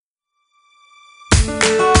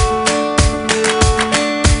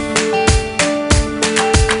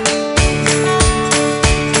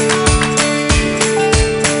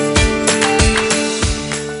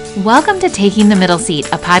Welcome to Taking the Middle Seat,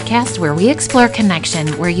 a podcast where we explore connection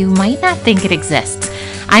where you might not think it exists.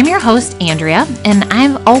 I'm your host, Andrea, and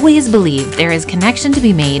I've always believed there is connection to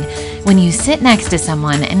be made when you sit next to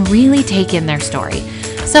someone and really take in their story.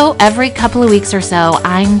 So every couple of weeks or so,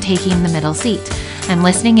 I'm taking the middle seat. I'm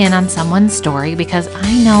listening in on someone's story because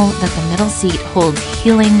I know that the middle seat holds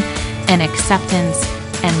healing and acceptance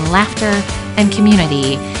and laughter and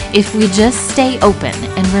community if we just stay open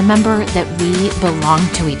and remember that we belong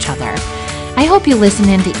to each other. I hope you listen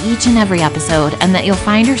into each and every episode and that you'll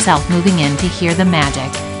find yourself moving in to hear the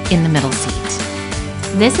magic in the middle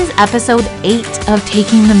seat. This is episode 8 of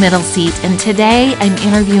Taking the Middle Seat, and today I'm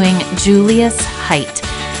interviewing Julius Height,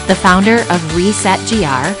 the founder of Reset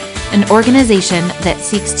GR, an organization that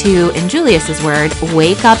seeks to, in Julius's word,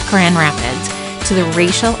 wake up Grand Rapids to the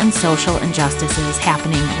racial and social injustices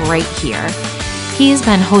happening right here. He's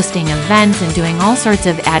been hosting events and doing all sorts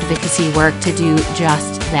of advocacy work to do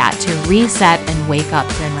just that, to reset and wake up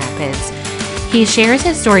Grand Rapids. He shares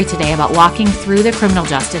his story today about walking through the criminal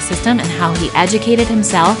justice system and how he educated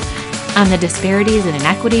himself on the disparities and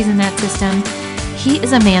inequities in that system. He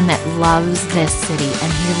is a man that loves this city,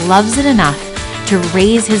 and he loves it enough to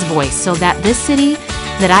raise his voice so that this city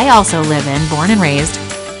that I also live in, born and raised,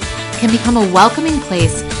 can become a welcoming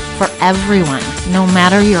place for everyone, no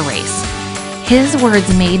matter your race. His words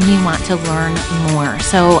made me want to learn more,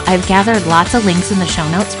 so I've gathered lots of links in the show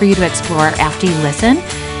notes for you to explore after you listen.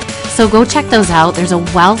 So go check those out. There's a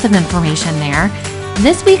wealth of information there.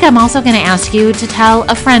 This week, I'm also going to ask you to tell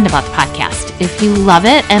a friend about the podcast. If you love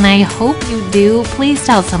it, and I hope you do, please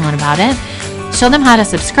tell someone about it. Show them how to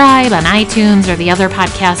subscribe on iTunes or the other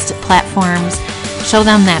podcast platforms. Show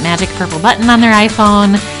them that magic purple button on their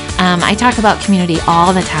iPhone. I talk about community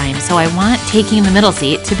all the time, so I want Taking the Middle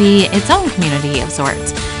Seat to be its own community of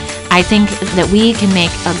sorts. I think that we can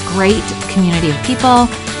make a great community of people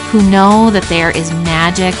who know that there is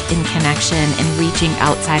magic in connection and reaching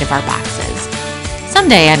outside of our boxes.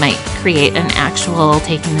 Someday I might create an actual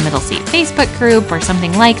Taking the Middle Seat Facebook group or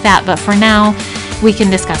something like that, but for now, we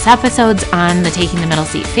can discuss episodes on the Taking the Middle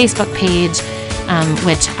Seat Facebook page,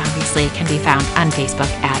 which obviously can be found on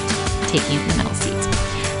Facebook at Taking the Middle Seat.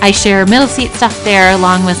 I share middle seat stuff there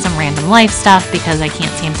along with some random life stuff because I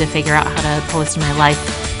can't seem to figure out how to post my life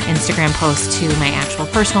Instagram post to my actual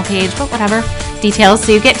personal page, but whatever. Details,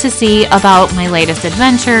 so you get to see about my latest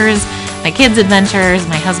adventures, my kids' adventures.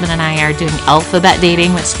 My husband and I are doing alphabet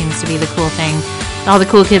dating, which seems to be the cool thing. All the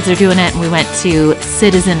cool kids are doing it, and we went to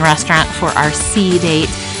Citizen Restaurant for our C date,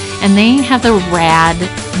 and they have the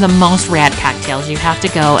most rad cocktails. You have to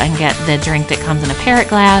go and get the drink that comes in a parrot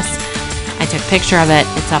glass. I took a picture of it.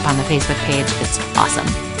 It's up on the Facebook page. It's awesome.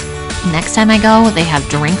 Next time I go, they have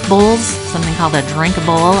drink bowls, something called a drink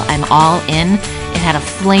bowl. I'm all in. It had a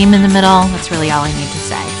flame in the middle. That's really all I need to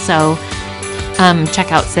say. So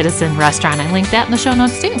check out Citizen Restaurant. I linked that in the show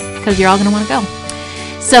notes too, because you're all going to want to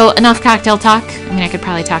go. So enough cocktail talk. I mean, I could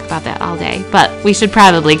probably talk about that all day, but we should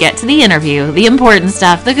probably get to the interview, the important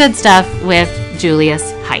stuff, the good stuff with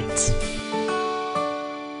Julius Height.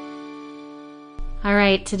 All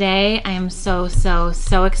right, today I am so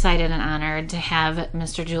excited and honored to have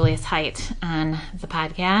Mr. Julius Height on the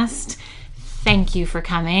podcast. Thank you for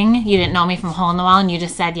coming. You didn't know me from a hole in the wall, and you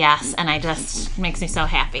just said yes, and it just makes me so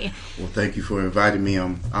happy. Well, thank you for inviting me.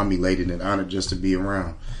 I'm elated and honored just to be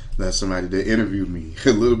around. That's somebody that interviewed me.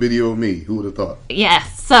 A little video of me. Who would have thought?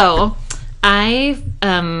 Yes. So I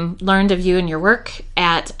learned of you and your work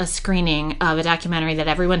at a screening of a documentary that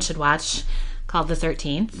everyone should watch called The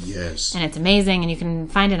 13th. Yes. And it's amazing, and you can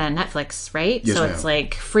find it on Netflix, right? Yes, so ma'am. It's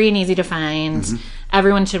like free and easy to find. Mm-hmm.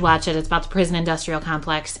 Everyone should watch it. It's about the prison industrial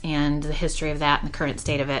complex and the history of that and the current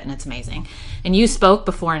state of it, and it's amazing. And you spoke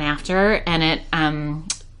before and after, and it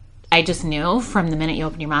I just knew from the minute you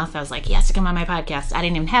opened your mouth, I was like, yes, come on my podcast. I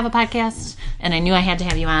didn't even have a podcast, and I knew I had to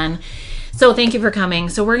have you on. So thank you for coming.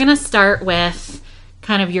 So we're going to start with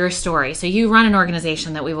kind of your story. So you run an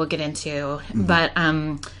organization that we will get into, mm-hmm. but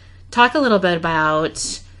talk a little bit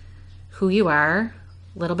about who you are,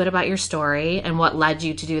 a little bit about your story, and what led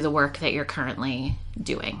you to do the work that you're currently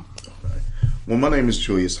doing. Okay. Well, my name is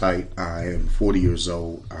Julius Height. I am 40 years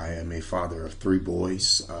old. I am a father of 3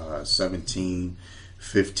 boys, 17,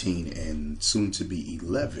 15, and soon to be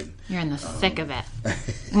 11. You're in the thick of it.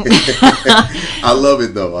 I love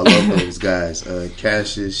it, though. I love those guys.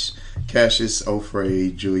 Cassius,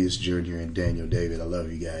 Ofray, Julius Jr., and Daniel David. I love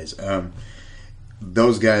you guys.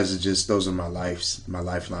 Those guys those are my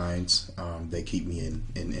lifelines. They keep me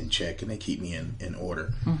in check, and they keep me in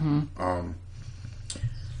order. Mm-hmm.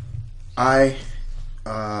 I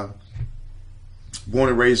born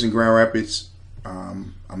and raised in Grand Rapids.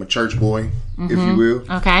 I'm a church boy, mm-hmm. if you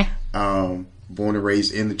will. Okay. Born and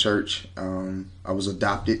raised in the church. I was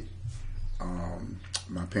adopted.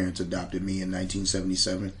 My parents adopted me in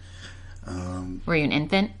 1977. Were you an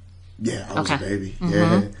infant? Yeah, I was a baby.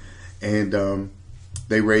 Yeah, and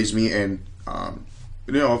they raised me, and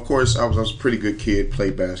of course, I was a pretty good kid.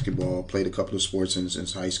 Played basketball, played a couple of sports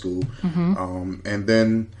since high school, and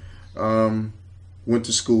then went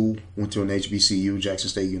to school. Went to an HBCU, Jackson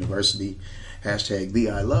State University. # the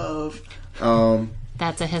I love.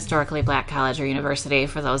 That's a historically black college or university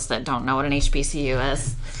for those that don't know what an HBCU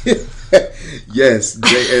is. Yes,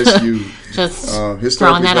 JSU. Just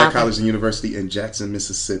historically black college and university in Jackson,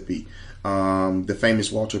 Mississippi. The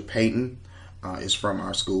famous Walter Payton is from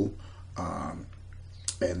our school.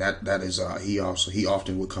 And that is he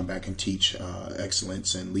often would come back and teach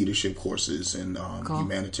excellence and leadership courses and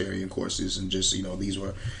humanitarian courses, and just these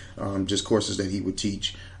were just courses that he would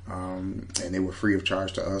teach, and they were free of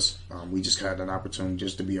charge to us. We just had an opportunity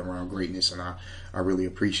just to be around greatness, and I really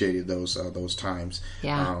appreciated those times.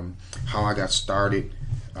 Yeah. How I got started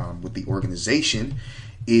with the organization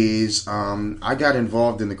is I got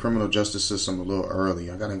involved in the criminal justice system a little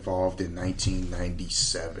early. I got involved in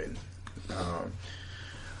 1997.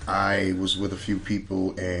 I was with a few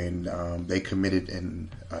people, and they committed an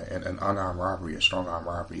unarmed robbery, a strong arm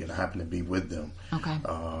robbery, and I happened to be with them. Okay.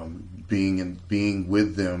 Being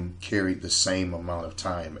with them carried the same amount of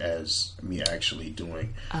time as me actually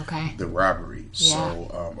doing the robbery. Yeah.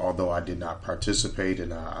 So although I did not participate,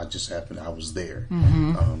 and I just happened, I was there.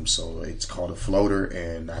 So it's called a floater,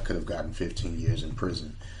 and I could have gotten 15 years in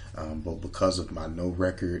prison. But because of my no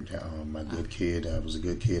record, my good kid, I was a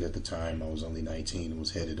good kid at the time. I was only 19 and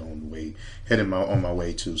was headed on my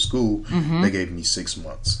way to school. They gave me 6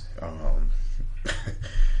 months.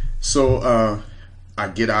 So I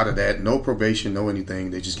get out of that, no probation, no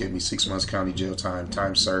anything. They just gave me 6 months county jail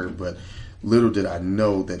time served. But little did I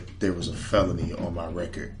know that there was a felony on my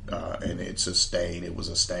record, and it's a stain. It was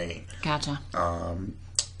a stain. Gotcha.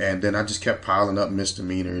 And then I just kept piling up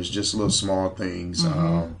misdemeanors, just little small things.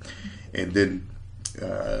 And then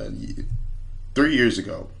 3 years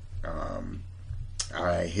ago,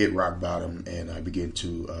 I hit rock bottom, and I began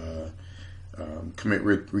to commit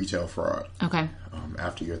retail fraud. Okay.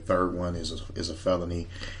 After your third one is a felony,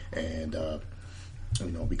 and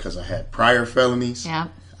because I had prior felonies,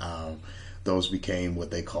 those became what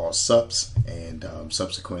they call SUPs, and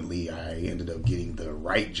subsequently I ended up getting the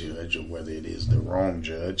right judge, or whether it is the wrong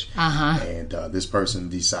judge. And this person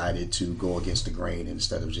decided to go against the grain.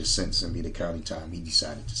 Instead of just sentencing me to county time, he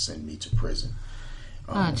decided to send me to prison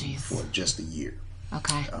for just a year.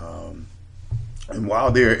 Okay. And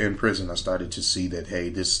while there in prison, I started to see that, hey,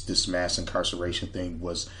 this mass incarceration thing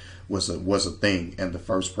was a thing. And the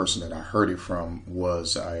first person that I heard it from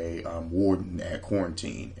was a warden at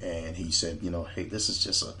quarantine, and he said, hey, this is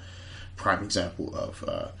just a prime example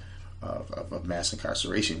of mass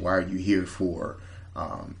incarceration. Why are you here for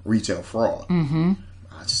retail fraud? I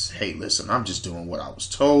just, hey, listen, I'm just doing what I was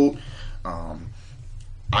told.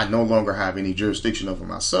 I no longer have any jurisdiction over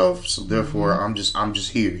myself, so therefore I'm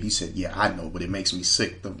just here. He said, yeah, I know, but it makes me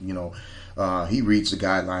sick. He reads the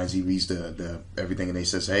guidelines, he reads the everything, and they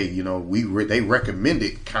says, hey, they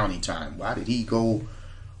recommended county time. Why did he go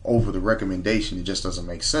over the recommendation? It just doesn't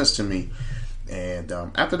make sense to me. And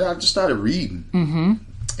after that, I just started reading,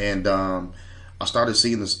 and I started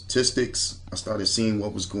seeing the statistics. I started seeing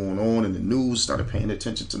what was going on in the news. Started paying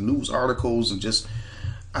attention to news articles, and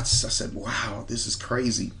I said, wow, this is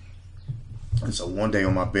crazy. And so one day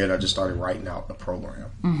on my bed, I just started writing out a program,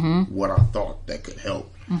 what I thought that could help.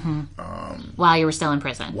 While you were still in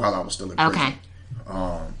prison? While I was still in prison. Okay.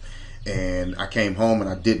 And I came home, and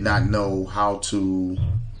I did not know how to,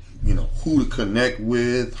 who to connect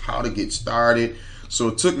with, how to get started. So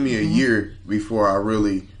it took me a year before I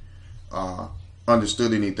really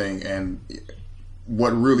understood anything. And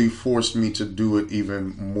what really forced me to do it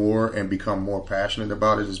even more and become more passionate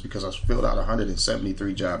about it is because I filled out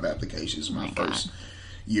 173 job applications my first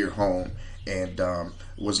year home, and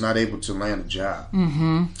was not able to land a job.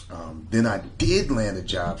 Then I did land a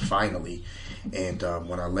job finally, and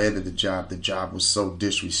when I landed the job was so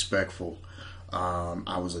disrespectful.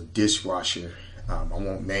 I was a dishwasher. I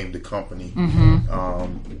won't name the company,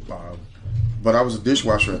 but I was a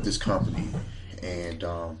dishwasher at this company, and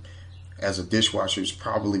as a dishwasher, it's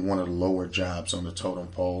probably one of the lower jobs on the totem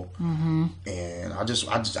pole. And I just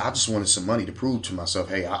wanted some money to prove to myself,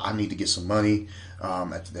 hey, I need to get some money.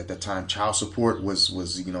 At that time, child support was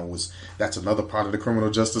that's another part of the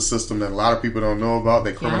criminal justice system that a lot of people don't know about.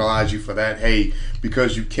 They criminalize you for that. Hey,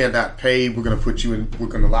 because you cannot pay, we're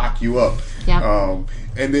gonna lock you up.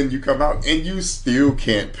 And then you come out and you still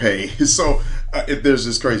can't pay. So There's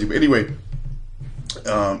this crazy. But anyway,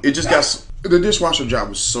 it just got... The dishwasher job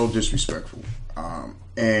was so disrespectful.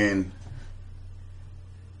 And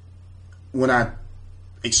when I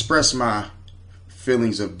expressed my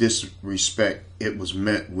feelings of disrespect, it was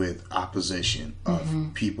met with opposition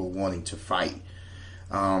of people wanting to fight.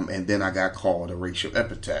 And then I got called a racial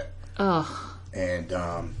epithet. Ugh. And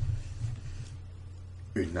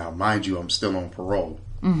now, mind you, I'm still on parole.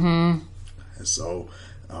 Mm-hmm. And so,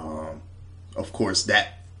 of course,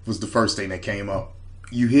 that was the first thing that came up.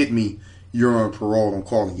 You hit me, you're on parole, I'm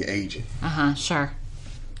calling your agent. Sure.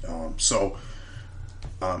 So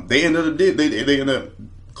they ended up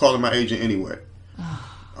calling my agent anyway.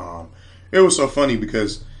 It was so funny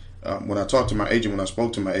because when I talked to my agent, when I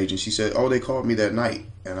spoke to my agent, she said, "Oh, they called me that night."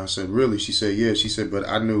 And I said, "Really?" She said, "Yeah." She said, "But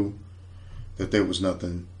I knew that there was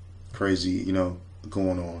nothing crazy,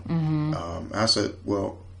 going on." I said,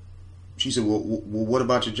 "Well," she said, well, what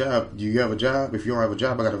about your job? Do you have a job? If you don't have a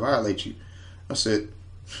job, I got to violate you. I said,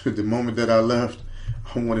 the moment that I left,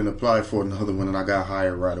 I went and applied for another one, and I got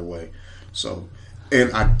hired right away. So,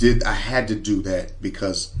 and I had to do that,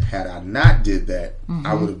 because had I not did that,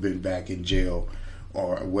 I would have been back in jail,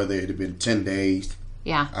 or whether it had been 10 days,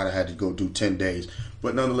 I'd have had to go do 10 days.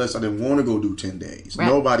 But nonetheless, I didn't want to go do 10 days. Right.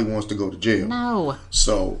 Nobody wants to go to jail. No.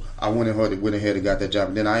 So I went ahead and got that job.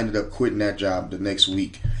 And then I ended up quitting that job the next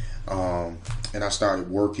week. And I started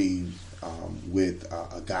working with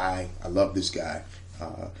a guy. I love this guy,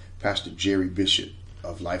 Pastor Jerry Bishop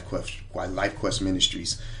of LifeQuest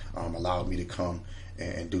Ministries. Allowed me to come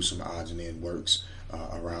and do some odds and end works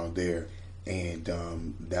around there. And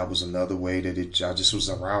that was another way that I just was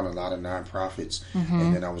around a lot of nonprofits.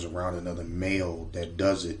 And then I was around another male that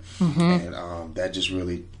does it. And that just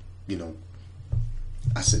really,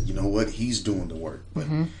 I said, you know what? He's doing the work. But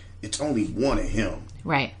it's only one of him.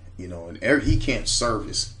 Right. And he can't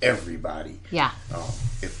service everybody. Yeah.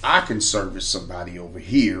 If I can service somebody over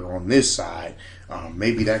here on this side,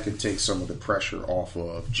 maybe that can take some of the pressure off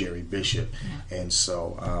of Jerry Bishop. Yeah. And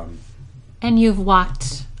so... and you've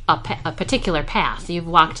walked a particular path. You've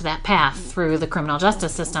walked that path through the criminal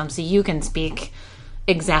justice system, so you can speak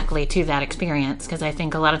exactly to that experience, because I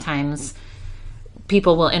think a lot of times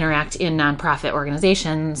people will interact in nonprofit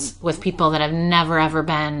organizations with people that have never ever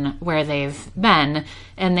been where they've been,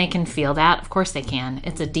 and they can feel that. Of course they can.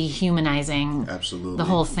 It's a dehumanizing... Absolutely. The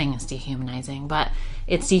whole thing is dehumanizing, but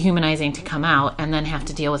it's dehumanizing to come out and then have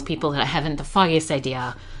to deal with people that haven't the foggiest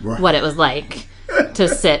idea what it was like to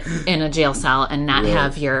sit in a jail cell and not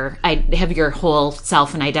have your whole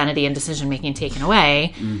self and identity and decision making taken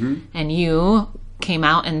away. And you came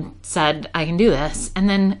out and said, I can do this, and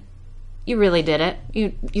then you really did it.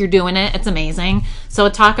 You're doing it. It's amazing. So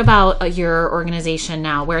talk about your organization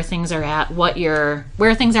now, where things are at, where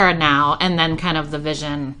things are now, and then kind of the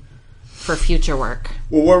vision for future work.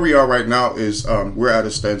 Well, where we are right now is we're at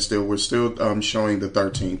a standstill. We're still showing the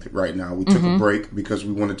 13th right now. We took a break because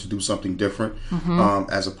we wanted to do something different,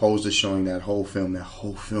 as opposed to showing that whole film.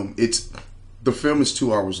 The film is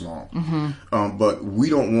 2 hours long, but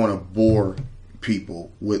we don't want to bore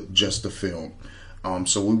people with just the film.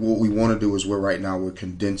 So what we want to do is we're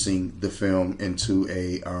condensing the film into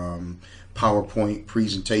a PowerPoint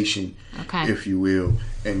presentation, if you will.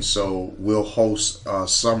 And so we'll host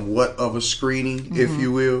somewhat of a screening, if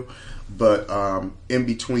you will. But in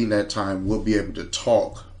between that time, we'll be able to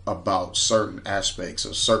talk about certain aspects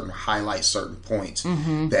or highlight certain points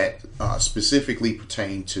that specifically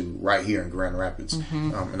pertain to right here in Grand Rapids.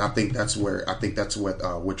 And I think that's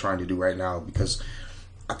what we're trying to do right now, because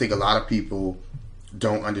I think a lot of people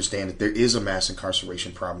don't understand that there is a mass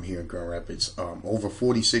incarceration problem here in Grand Rapids. Over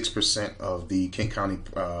 46% of the Kent County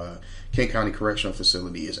Correctional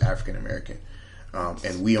Facility is African American,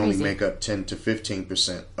 and we only make up 10 to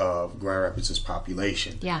 15% of Grand Rapids'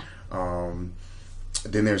 population. Yeah.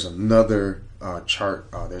 Then there's another chart.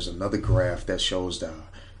 There's another graph that shows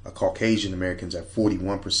Caucasian Americans at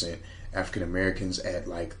 41%, African Americans at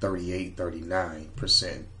like 38,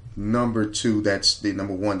 39%. Number two, that's the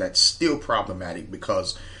number one, that's still problematic,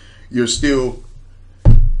 because you're still,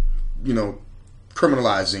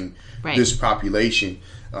 criminalizing this population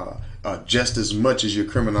just as much as you're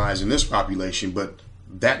criminalizing this population. But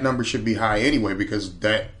that number should be high anyway, because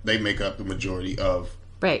they make up the majority of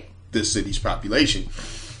this city's population.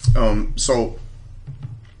 So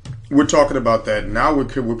we're talking about that now. We're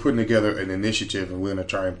putting together an initiative, and we're going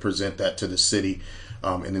to try and present that to the city.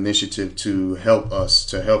 An initiative to help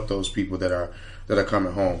those people that are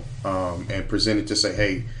coming home, and present it to say,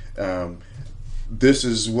 hey, this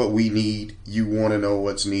is what we need. You want to know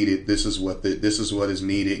what's needed. This is what is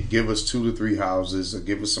needed. Give us 2 to 3 houses, or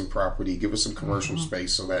give us some property, give us some commercial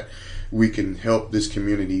space, so that we can help this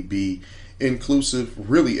community be inclusive,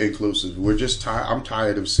 really inclusive. We're just I'm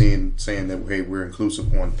tired of saying that, hey, we're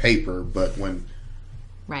inclusive on paper, but when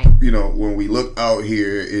when we look out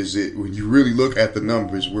here, when you really look at the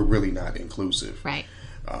numbers, we're really not inclusive. Right.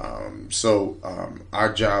 So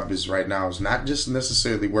our job right now is not just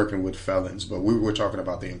necessarily working with felons, but we're talking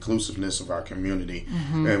about the inclusiveness of our community,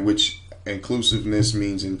 and which inclusiveness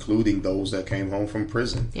means including those that came home from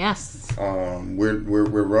prison. Yes. We're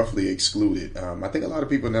roughly excluded. I think a lot of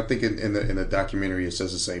people, and I think in the documentary it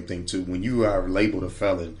says the same thing too. When you are labeled a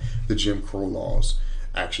felon, the Jim Crow laws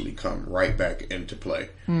actually come right back into play.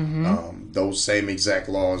 Those same exact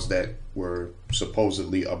laws that were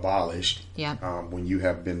supposedly abolished, when you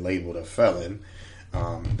have been labeled a felon,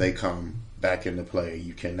 they come back into play.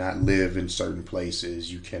 You cannot live in certain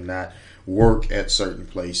places. You cannot work at certain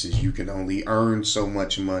places. You can only earn so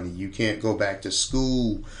much money. You can't go back to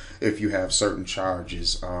school if you have certain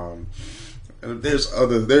charges.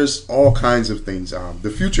 There's all kinds of things.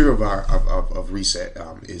 The future of Reset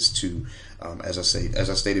is to, as I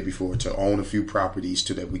stated before, to own a few properties,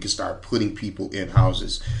 so that we can start putting people in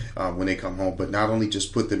houses when they come home. But not only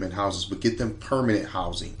just put them in houses, but get them permanent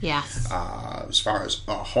housing. Yes. As far as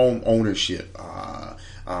home ownership,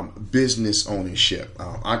 business ownership,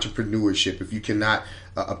 entrepreneurship. If you cannot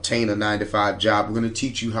obtain a 9-to-5 job, we're going to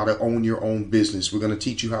teach you how to own your own business. We're going to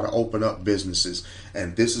teach you how to open up businesses.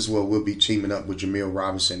 And this is where we'll be teaming up with Jamil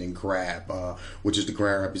Robinson and GRAB, which is the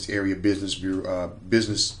Grand Rapids Area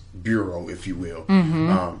Business Bureau, if you will.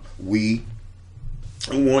 We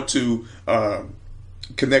want to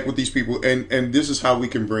connect with these people, and this is how we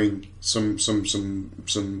can bring some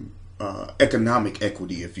economic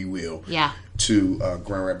equity, if you will, to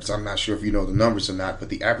Grand Rapids. I'm not sure if you know the numbers or not, but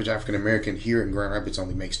the average African American here in Grand Rapids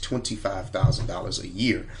only makes $25,000 a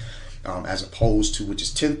year, as opposed to, which is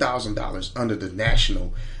 $10,000 under the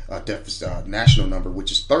national national number,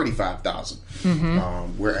 which is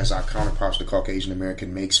 $35,000. Whereas our counterparts, the Caucasian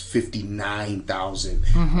American, makes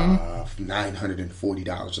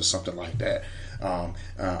 $59,940 or something like that.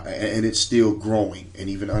 And it's still growing, and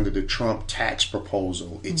even under the Trump tax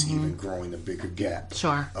proposal, it's even growing a bigger gap.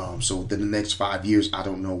 Sure. So within the next 5 years, I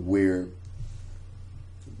don't know where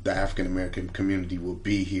the African American community will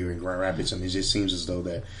be here in Grand Rapids, and it just seems as though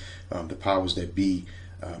that the powers that be,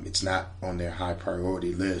 it's not on their high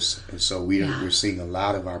priority list, and so we're seeing a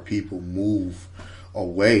lot of our people move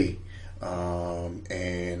away.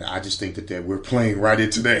 And I just think that we're playing right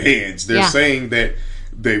into their hands. They're saying that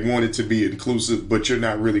they want it to be inclusive, but you're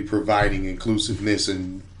not really providing inclusiveness,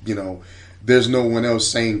 and there's no one else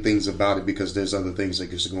saying things about it, because there's other things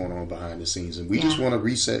that are going on behind the scenes. And we just want to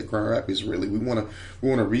reset Grand Rapids. Really, we want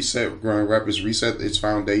to reset Grand Rapids, reset its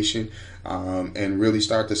foundation, and really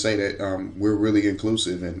start to say that we're really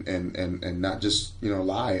inclusive, and not just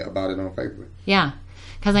lie about it on paper. Yeah,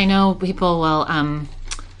 because I know people will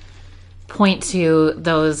point to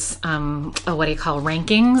those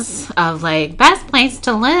rankings of like best place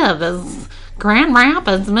to live is Grand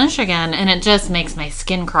Rapids, Michigan, and it just makes my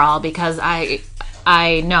skin crawl, because I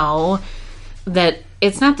know that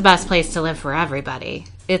it's not the best place to live for everybody.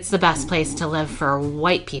 It's the best place to live for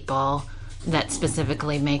white people that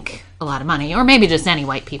specifically make a lot of money, or maybe just any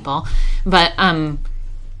white people. But and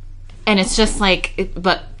it's just like,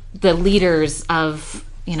 but the leaders of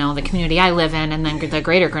the community I live in, and then the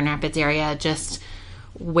greater Grand Rapids area, just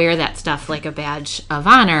wear that stuff like a badge of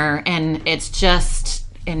honor, and it's just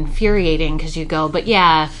infuriating, because you go, but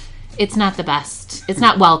it's not the best. It's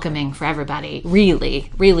not welcoming for everybody, really,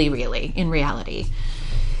 in reality.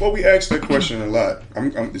 Well, we asked that question a lot.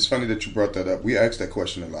 It's funny that you brought that up. We asked that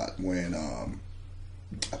question a lot when I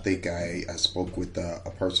think I spoke with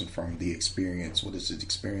a person from The Experience. What is it?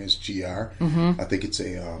 Experience GR. I think it's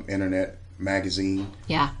a internet magazine.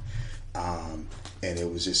 And it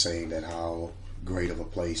was just saying that how great of a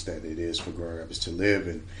place that it is for Grand Rapids to live,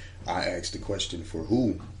 and I asked the question for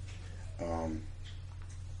who, and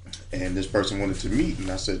this person wanted to meet, and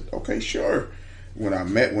I said, okay, sure. When I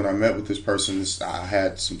met with this person, I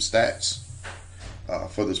had some stats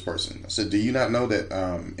for this person. I said, do you not know that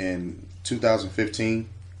in 2015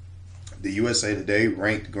 the USA Today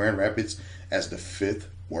ranked Grand Rapids as the 5th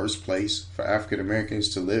worst place for African Americans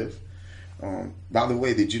to live? By the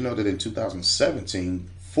way, did you know that in 2017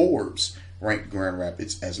 Forbes ranked Grand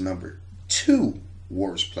Rapids as number 2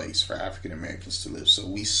 worst place for African Americans to live? So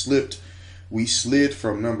we slid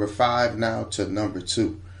from number 5 now to number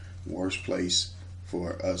 2 worst place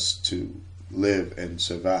for us to live and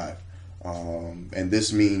survive. And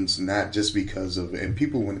this means not just because of, and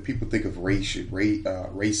when people think of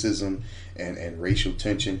racism and racial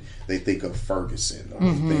tension, they think of Ferguson, or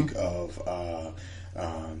they think of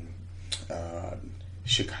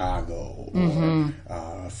Chicago,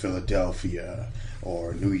 or Philadelphia,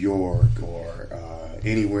 or New York, or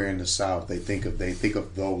anywhere in the South. They think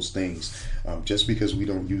of those things. Just because we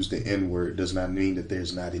don't use the N-word does not mean that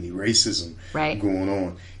there's not any racism going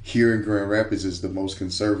on. Here in Grand Rapids is the most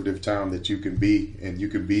conservative town that you can be, and you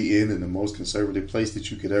can be in the most conservative place that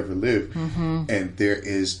you could ever live. And there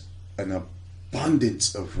is an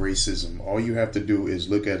abundance of racism. All you have to do is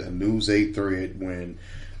look at a News 8 thread when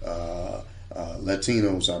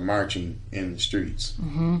Latinos are marching in the streets.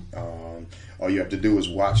 All you have to do is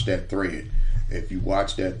watch that thread. If you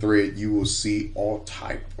watch that thread, you will see all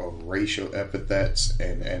type of racial epithets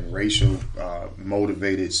and racial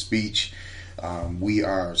motivated speech. We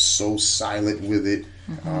are so silent with it.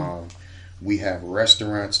 We have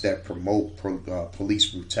restaurants that promote police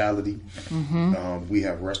brutality. We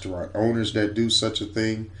have restaurant owners that do such a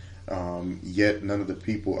thing. Yet none of the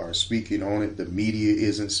people are speaking on it. The media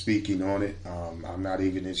isn't speaking on it. I'm not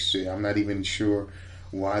even sure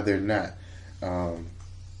why they're not.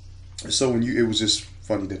 So it was just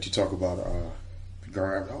funny that you talk about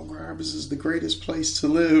Grand Rapids is the greatest place to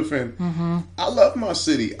live, and I love my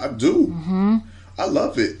city. I do. I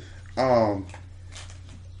love it.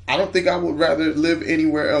 I don't think I would rather live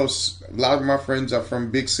anywhere else. A lot of my friends are from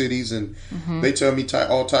big cities, and they tell me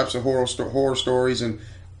all types of horror stories, and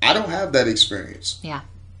I don't have that experience. Yeah.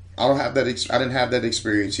 I don't have that. I didn't have that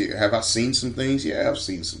experience here. Have I seen some things? Yeah, I've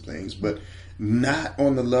seen some things, but not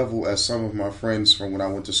on the level as some of my friends from when I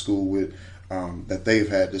went to school with that they've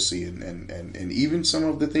had to see, and even some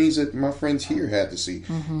of the things that my friends here had to see.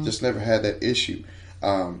 Just never had that issue.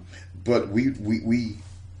 But we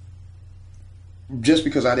just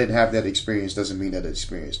because I didn't have that experience doesn't mean that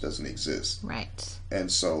experience doesn't exist. Right.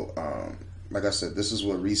 And so, like I said, this is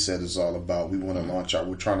what Reset is all about. We want to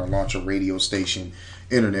we're trying to launch a radio station,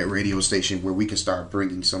 internet radio station, where we can start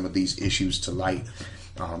bringing some of these issues to light.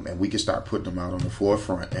 And we can start putting them out on the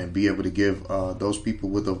forefront and be able to give those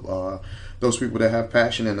people those people that have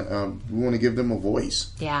passion, and we want to give them a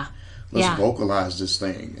voice. Yeah. Let's vocalize this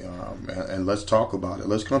thing, and let's talk about it.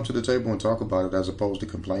 Let's come to the table and talk about it as opposed to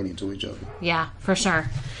complaining to each other. Yeah, for sure.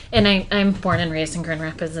 And I'm born and raised in Grand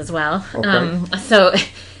Rapids as well. Okay. So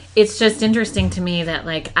it's just interesting to me that,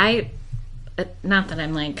 like, not that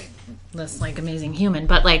I'm like this like amazing human,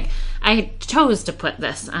 but like I chose to put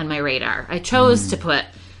this on my radar. I chose to put,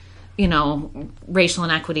 racial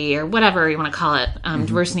inequity or whatever you want to call it,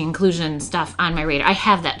 diversity, inclusion stuff on my radar. I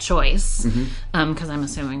have that choice because I'm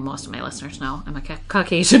assuming most of my listeners know I'm a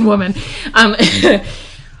Caucasian woman.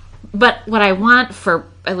 But what I want for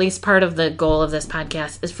at least part of the goal of this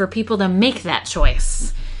podcast is for people to make that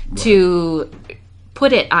choice, to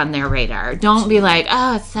put it on their radar. Don't be like,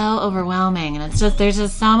 oh, it's so overwhelming, and there's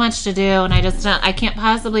just so much to do, and I can't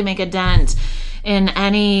possibly make a dent in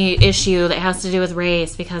any issue that has to do with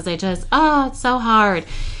race because it's so hard.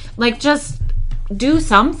 Like, just do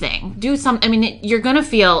something. I mean, you're going to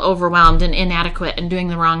feel overwhelmed and inadequate and doing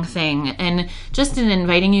the wrong thing. And just in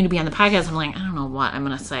inviting you to be on the podcast, I'm like, I don't know what I'm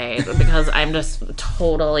going to say because I'm just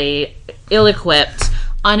totally ill-equipped,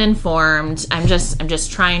 uninformed. I'm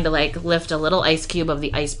just trying to like lift a little ice cube of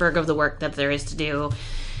the iceberg of the work that there is to do.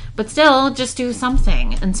 But still, just do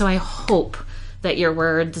something. And so I hope that your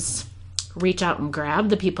words reach out and grab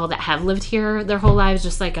the people that have lived here their whole lives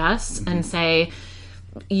just like us and say,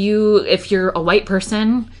 if you're a white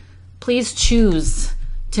person, please choose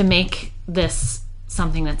to make this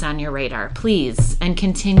something that's on your radar, please, and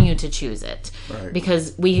continue to choose it. Right.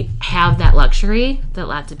 Because we have that luxury that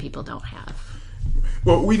lots of people don't have.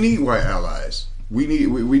 Well, we need white allies. We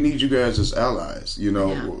need you guys as allies.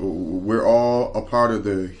 We're all a part of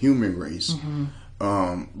the human race.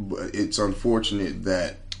 But it's unfortunate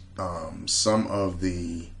that some of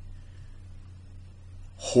the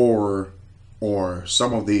horror or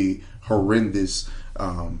some of the horrendous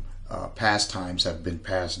pastimes have been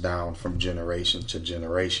passed down from generation to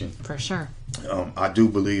generation. For sure. I do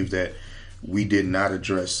believe that we did not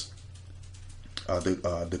address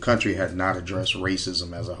the country had not addressed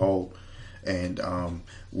racism as a whole, and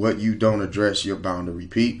what you don't address, you're bound to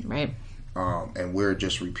repeat. Right. And we're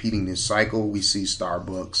just repeating this cycle. We see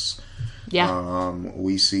Starbucks. Yeah.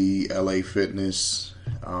 We see LA Fitness,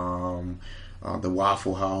 the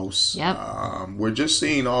Waffle House. Yep. We're just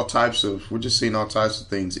seeing all types of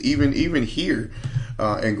things. Even here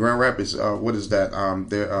in Grand Rapids. What is that?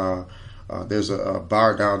 There's a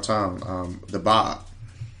bar downtown, the Bob.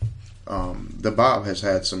 the Bob has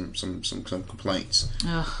had some complaints.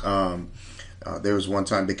 There was one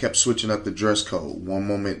time they kept switching up the dress code. One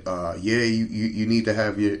moment, you need to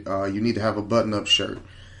have a button up shirt.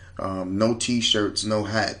 No t-shirts, no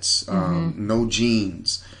hats, no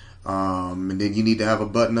jeans. And then you need to have a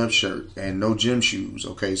button up shirt and no gym shoes.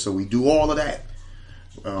 Okay, so we do all of that.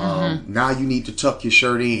 Now you need to tuck your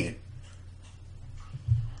shirt in.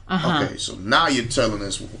 Okay, so now you're telling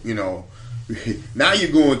us, now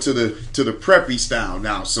you're going to the preppy style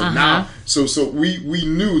now. So now, so we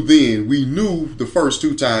knew the first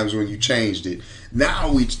two times when you changed it.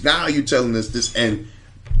 Now you're telling us this, and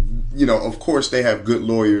of course they have good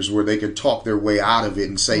lawyers where they can talk their way out of it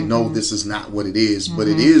and say, no, this is not what it is, but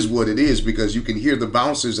it is what it is, because you can hear the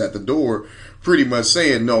bouncers at the door pretty much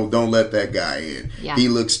saying, no, don't let that guy in. Yeah. He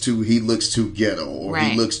looks too ghetto, or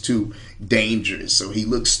he looks too dangerous, so he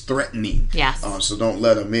looks threatening. Yes. So don't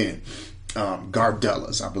let him in.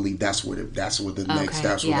 Gardellas, I believe that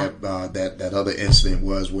other incident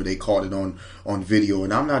was, where they caught it on video,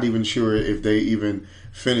 and I'm not even sure if they even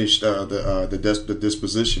finished the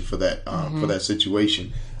disposition for that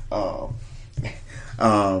situation. I'm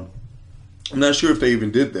not sure if they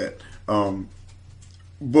even did that,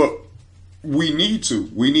 but we need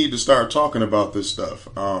to start talking about this stuff.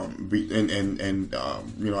 I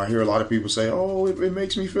hear a lot of people say, "Oh, it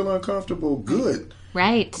makes me feel uncomfortable." Good.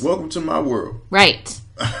 Right. Welcome to my world. Right.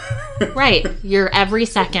 Right. You're every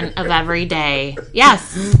second of every day.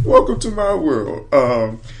 Yes. Welcome to my world.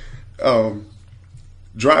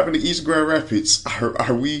 Driving to East Grand Rapids.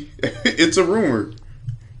 Are we? It's a rumor.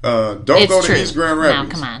 Don't go to East Grand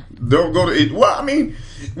Rapids. No, come on. Don't go to it. Well, I mean,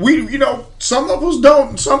 some of us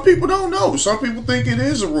don't. Some people don't know. Some people think it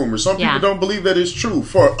is a rumor. Some people don't believe that it's true.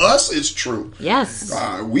 For us, it's true. Yes.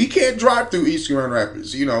 We can't drive through East Grand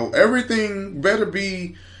Rapids. Everything better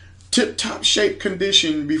be tip-top shape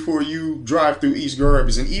condition before you drive through East Grand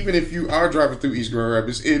Rapids. And even if you are driving through East Grand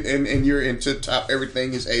Rapids and you're in tip-top,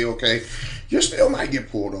 everything is A-okay, you still might get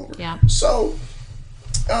pulled over. Yeah. So,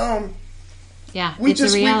 it's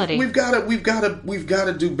a reality. We've got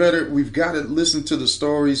to do better. We've got to listen to the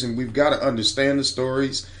stories, and we've got to understand the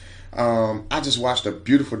stories. I just watched a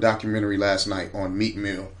beautiful documentary last night on Meek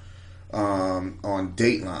Mill, on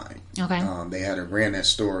Dateline. Okay. They ran that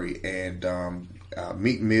story, and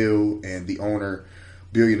Meek Mill and the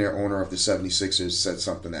billionaire owner of the 76ers said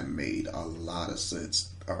something that made a lot of sense.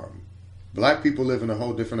 Black people live in a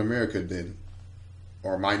whole different America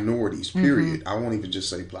or minorities, period. I won't even just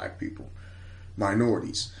say black people.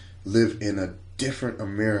 Minorities live in a different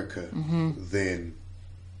America than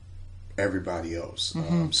everybody else.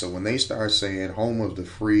 So when they start saying home of the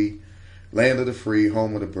free, land of the free,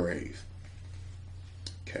 home of the brave,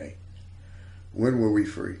 okay, when were we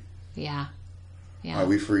free? Yeah. Are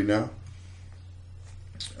we free now?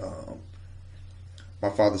 My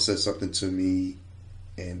father said something to me,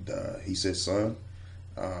 and he said, son,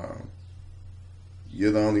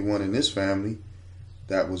 you're the only one in this family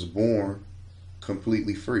that was born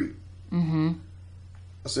completely free. I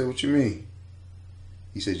said, what you mean?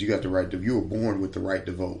 He said, you got the right to, you were born with the right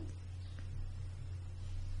to vote.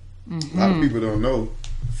 A lot of people don't know,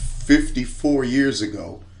 54 years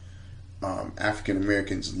ago, African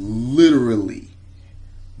Americans literally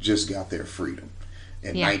just got their freedom.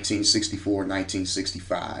 In 1964,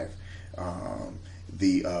 1965,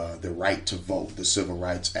 the right to vote, the Civil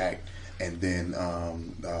Rights Act, and then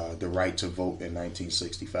the right to vote in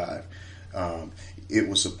 1965. It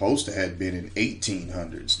was supposed to have been in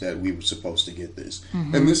 1800s that we were supposed to get this.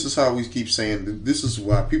 And this is how we keep saying, this is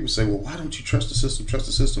why people say, well, why don't you trust the system? Trust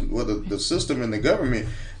the system. Well, the system and the government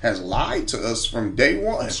has lied to us from day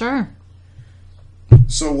one. Sure.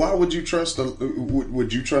 So why would you trust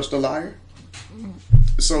would you trust a liar?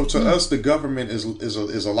 So to us, the government is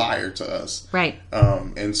a liar to us. Right.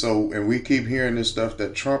 And we keep hearing this stuff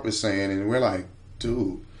that Trump is saying, and we're like,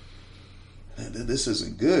 dude, this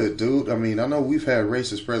isn't good, dude. I mean, I know we've had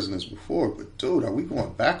racist presidents before, but dude, are we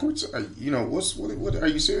going backwards? What are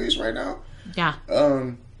you serious right now? Yeah.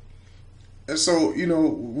 And so,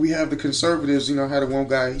 we have the conservatives, had one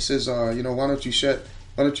guy, he says, why don't you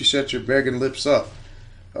shut your begging lips up?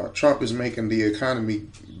 Trump is making the economy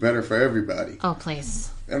better for everybody. Oh,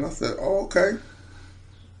 please. And I said, oh, okay.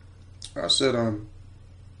 I said,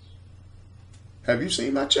 have you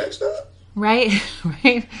seen my check stub? Right,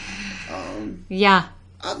 right. Yeah.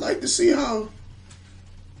 I'd like to see how,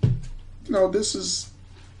 this is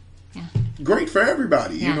great for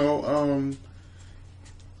everybody,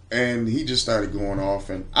 and he just started going off,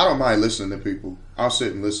 and I don't mind listening to people. I'll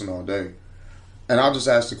sit and listen all day. And I'll just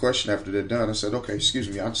ask the question after they're done. I said, okay, excuse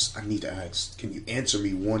me, I need to ask, can you answer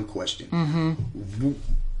me one question?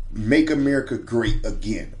 make America great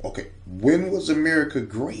again. Okay, when was America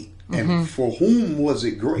great? And for whom was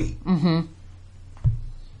it great?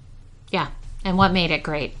 Yeah, and what made it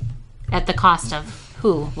great? At the cost of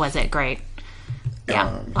who was it great?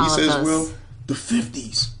 Yeah, he says, well, the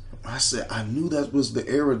 50s. I said, I knew that was the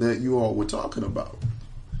era that you all were talking about.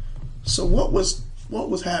 So what was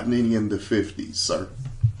happening in the 50s, sir?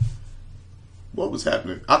 What was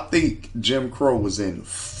happening? I think Jim Crow was in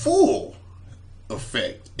full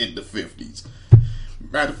effect in the 50s.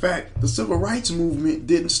 Matter of fact, the civil rights movement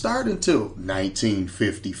didn't start until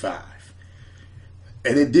 1955.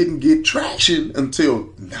 And it didn't get traction until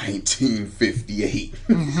 1958.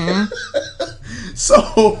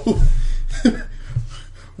 So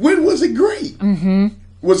when was it great?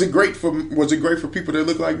 Was it great for people that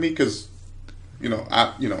look like me? Because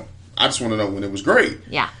I just want to know when it was great.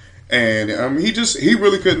 Yeah. And he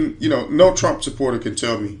really couldn't. No Trump supporter can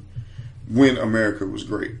tell me when America was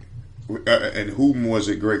great and whom was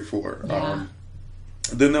it great for. Yeah.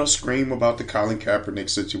 Then they'll scream about the Colin Kaepernick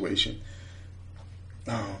situation.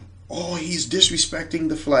 He's disrespecting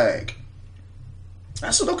the flag.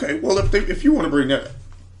 I said, okay, well, if you want to bring that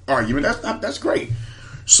argument, that's great.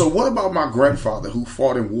 So what about my grandfather who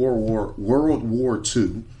fought in World War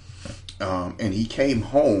II, and he came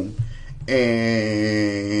home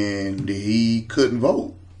and he couldn't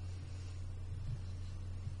vote?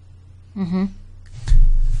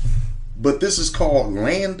 But this is called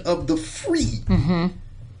land of the free.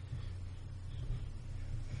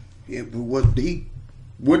 Yeah, but what he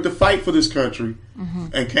went to fight for this country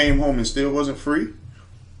and came home and still wasn't free?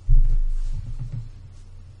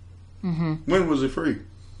 When was it free?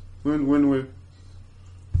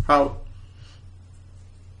 How?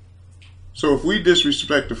 So if we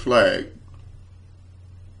disrespect the flag,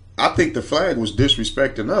 I think the flag was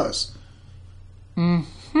disrespecting us.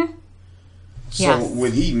 So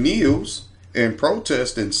when he kneels and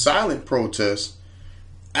protests in silent protest,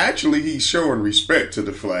 actually he's showing respect to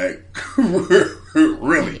the flag.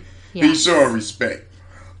 Really. Yes. He's showing respect.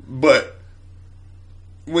 But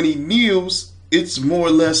when he kneels, it's more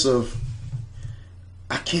or less of,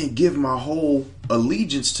 I can't give my whole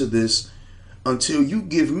allegiance to this until you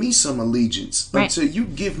give me some allegiance. Right. Until you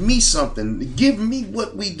give me something. Give me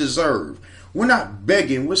what we deserve. We're not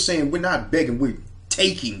begging. We're saying we're not begging. We're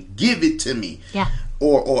taking. Give it to me. Yeah.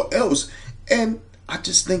 Or else. And I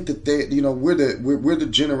just think that we're the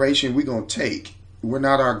generation we're gonna take. We're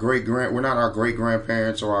not our great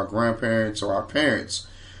grandparents or our grandparents or our parents.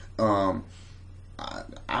 I'm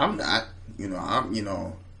not.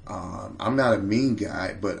 I'm not a mean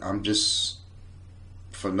guy, but I'm just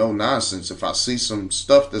for no nonsense. If I see some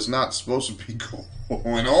stuff that's not supposed to be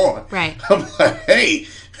going on, right? I'm like, hey,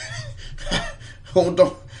 don't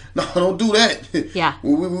do that. Yeah,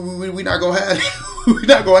 we not gonna have we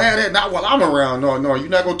not gonna have that. Not while I'm around. No, you're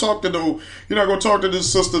not gonna talk to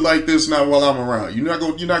this sister like this. Not while I'm around. You're not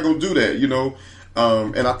gonna do that.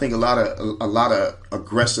 And I think a lot of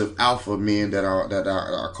aggressive alpha men that are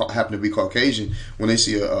happen to be Caucasian, when they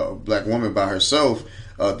see a black woman by herself,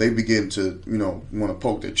 they begin to want to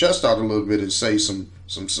poke their chest out a little bit and say some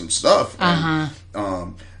stuff.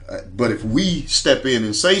 But if we step in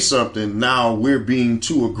and say something, now we're being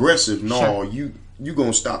too aggressive. No, sure. you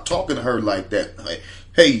gonna stop talking to her like that. Like,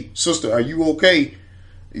 hey, sister, are you okay?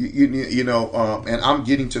 And I'm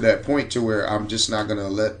getting to that point to where I'm just not gonna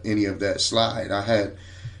let any of that slide. I had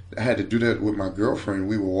to do that with my girlfriend.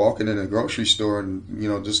 We were walking in a grocery store, and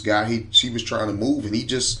this guy, she was trying to move, and he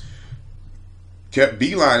just kept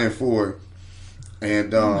beelining for her,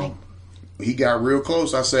 and he got real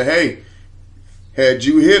close. I said, "Hey, had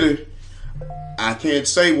you hit her, I can't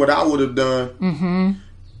say what I would have done.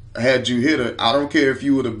 Had you hit her, I don't care if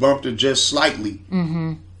you would have bumped her just slightly."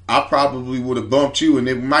 I probably would have bumped you, and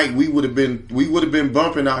we would have been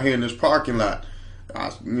bumping out here in this parking lot.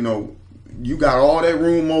 You got all that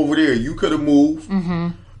room over there. You could have moved.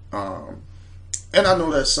 And I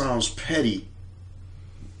know that sounds petty,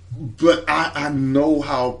 but I know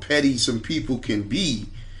how petty some people can be,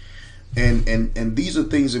 and these are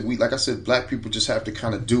things that we, like I said, black people just have to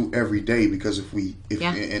kind of do every day, because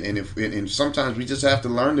and sometimes we just have to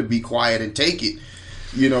learn to be quiet and take it.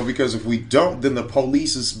 Because if we don't, then the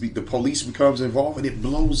police becomes involved, and it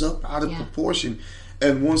blows up out of proportion.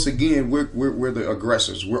 And once again, we're the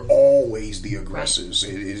aggressors. We're always the aggressors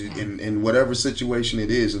in whatever situation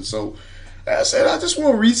it is. And so, as I said, I just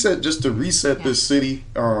want to reset this city.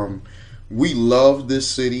 We love this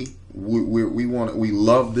city. We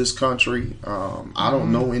love this country. I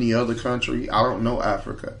don't know any other country. I don't know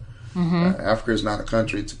Africa. Africa is not a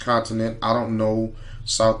country; it's a continent. I don't know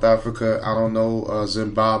South Africa. I don't know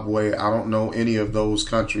Zimbabwe. I don't know any of those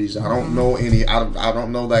countries. I don't know any. I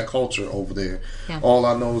don't know that culture over there. Yeah. All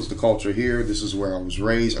I know is the culture here. This is where I was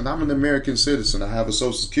raised, and I'm an American citizen. I have a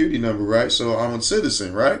Social Security number, right? So I'm a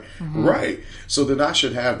citizen, right? Right. So then I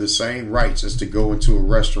should have the same rights as to go into a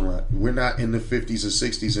restaurant. We're not in the 50s or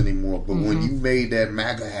 60s anymore. But when you made that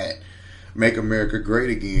MAGA hat, "Make America Great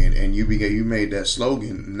Again," and you made that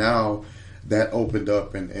slogan, now that opened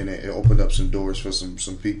up and it opened up some doors for some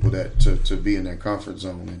people that to be in their comfort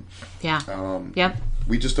zone. And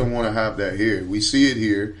we just don't want to have that here. We see it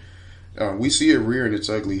here. We see it rearing its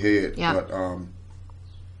ugly head. But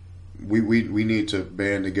we need to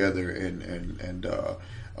band together and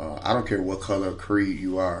I don't care what color or creed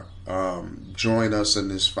you are. Join us in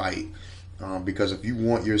this fight. Because if you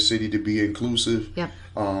want your city to be inclusive,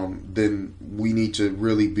 then we need to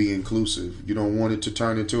really be inclusive. You don't want it to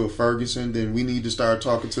turn into a Ferguson, then we need to start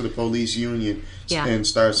talking to the police union and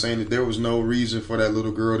start saying that there was no reason for that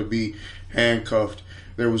little girl to be handcuffed.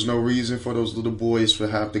 There was no reason for those little boys to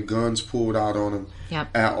have the guns pulled out on them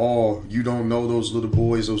at all. You don't know those little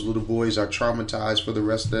boys. Those little boys are traumatized for the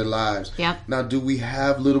rest of their lives. Now, do we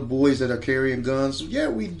have little boys that are carrying guns? Yeah,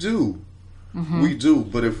 we do. We do,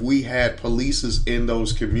 but if we had polices in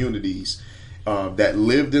those communities that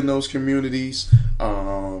lived in those communities,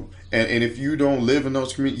 and if you don't live in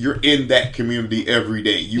those communities, you're in that community every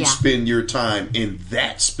day. You spend your time in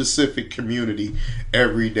that specific community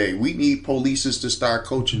every day. We need polices to start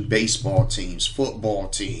coaching baseball teams, football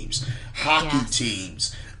teams, hockey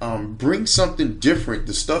teams. Bring something different.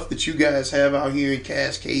 The stuff that you guys have out here in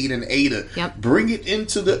Cascade and Ada, bring it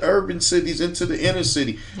into the urban cities, into the inner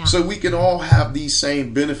city, so we can all have these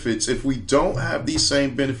same benefits. If we don't have these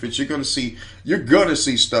same benefits, you're gonna see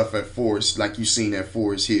stuff at Forest like you've seen at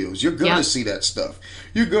Forest Hills. You're gonna see that stuff.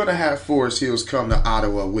 You're gonna have Forest Hills come to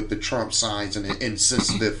Ottawa with the Trump signs and the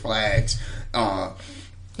insensitive flags,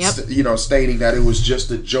 stating that it was just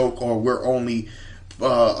a joke, or we're only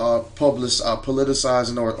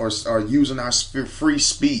politicizing or using our free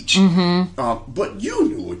speech. But you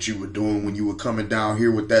knew what you were doing when you were coming down here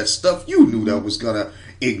with that stuff. You knew that was gonna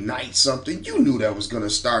ignite something. You knew that was gonna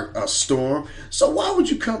start a storm. So why would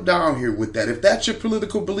you come down here with that? If that's your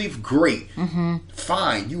political belief, great,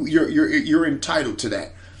 fine. You're entitled to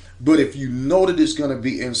that. But if you know that it's gonna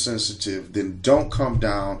be insensitive, then don't come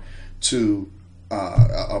down to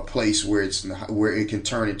a place where it can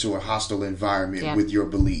turn into a hostile environment with your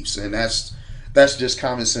beliefs, and that's just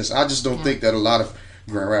common sense. I just don't think that a lot of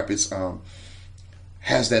Grand Rapids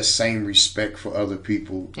has that same respect for other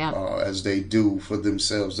people as they do for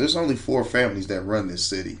themselves. There's only 4 families that run this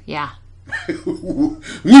city.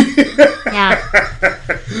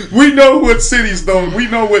 We know what cities those. We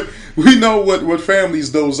know what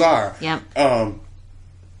families those are. And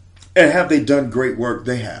have they done great work?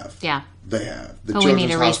 They have. They have. The we need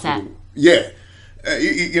a reset.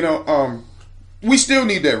 We still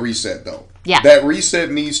need that reset, though. Yeah. That reset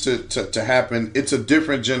needs to happen. It's a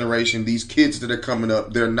different generation. These kids that are coming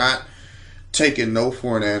up, they're not taking no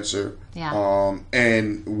for an answer.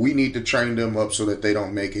 And we need to train them up so that they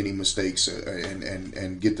don't make any mistakes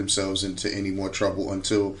and get themselves into any more trouble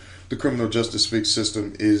until the criminal justice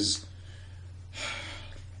system is...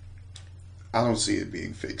 I don't see it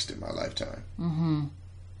being fixed in my lifetime.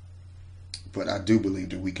 But I do believe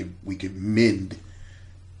that we can mend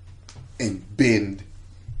and bend.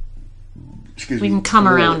 We can come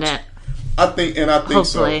around it. I think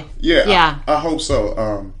Hopefully. so. Yeah. I hope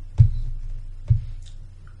so.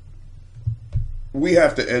 We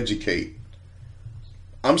have to educate.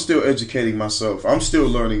 I'm still educating myself. I'm still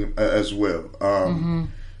learning as well.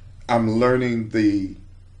 I'm learning the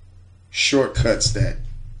shortcuts that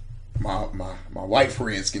my white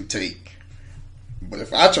friends can take. But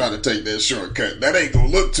if I try to take that shortcut, that ain't gonna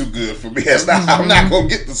look too good for me. I'm not gonna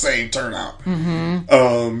get the same turnout.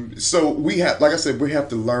 So we have, like I said, we have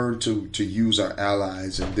to learn to use our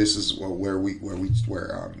allies, and this is where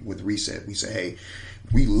with Reset, we say, hey,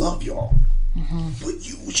 we love y'all, but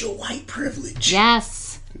use your white privilege.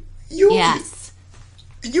 Yes. Use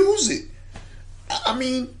it. I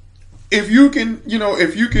mean, if you can,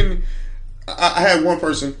 I had one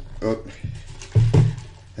person.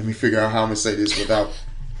 Let me figure out how I'm going to say this without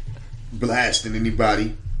blasting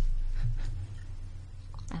anybody.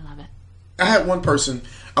 I love it. I had one person,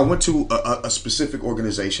 I went to a specific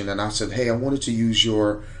organization and I said, hey, I wanted to use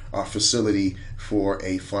your facility for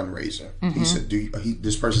a fundraiser. He said,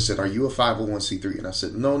 this person said, are you a 501c3? And I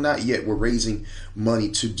said, no, not yet. We're raising money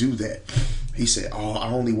to do that. He said, oh, I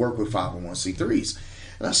only work with 501c3s.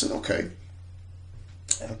 And I said, okay.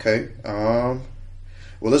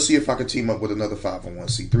 well, let's see if I can team up with another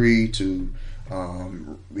 501c3 to,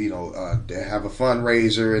 they have a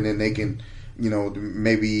fundraiser, and then they can,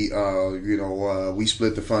 maybe, we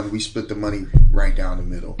split the fund, we split the money right down the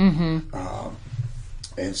middle.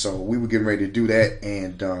 And so we were getting ready to do that,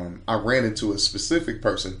 and I ran into a specific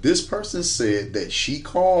person. This person said that she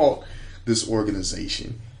called this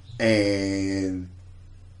organization, and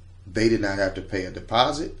they did not have to pay a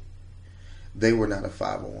deposit. They were not a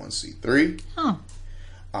 501c3.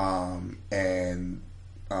 And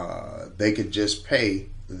they could just pay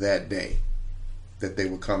that day that they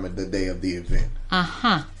would come at the day of the event.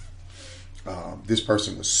 This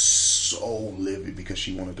person was so livid because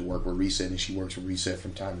she wanted to work with Reset, and she works with Reset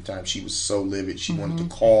from time to time. She was so livid. She wanted to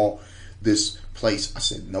call this place. I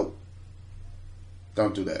said, nope,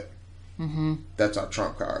 don't do that. That's our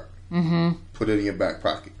trump card. Put it in your back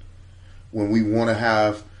pocket. When we want to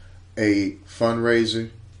have a fundraiser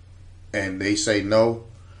and they say no,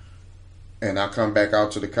 and I come back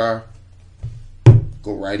out to the car,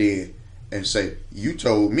 go right in and say, you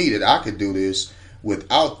told me that I could do this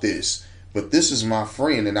without this, but this is my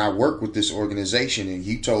friend and I work with this organization, and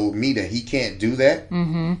you told me that he can't do that.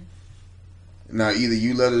 Now either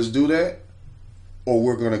you let us do that, or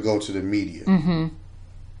we're going to go to the media.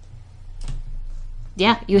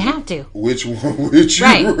 Yeah, you have to. Which one would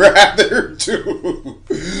you rather do?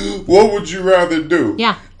 What would you rather do?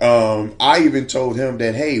 Yeah. I even told him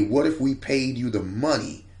that, hey, what if we paid you the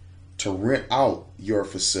money to rent out your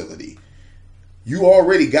facility? You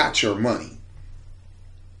already got your money.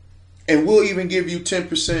 And we'll even give you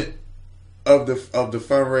 10% of the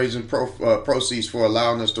fundraising proceeds for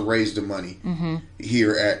allowing us to raise the money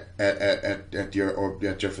here at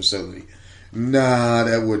your facility. Nah,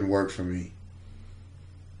 that wouldn't work for me.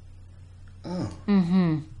 Oh.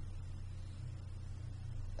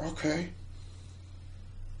 Okay.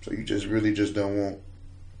 So you just really just don't want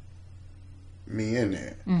me in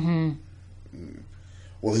there.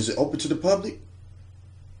 Well, is it open to the public?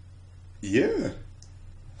 Yeah.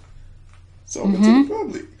 It's open to the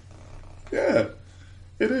public. Yeah,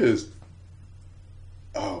 it is.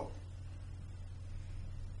 Oh.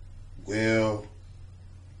 Well.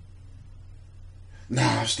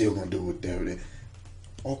 Nah, I'm still going to do it there.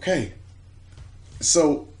 Okay.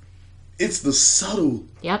 So, it's the subtle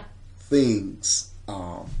things.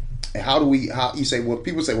 And how you say, well,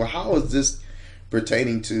 people say, well, how is this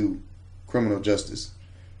pertaining to criminal justice?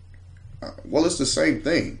 Well, it's the same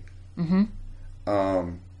thing.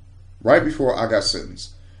 Right before I got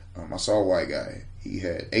sentenced, I saw a white guy. He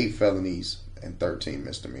had 8 felonies and 13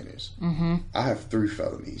 misdemeanors. I have 3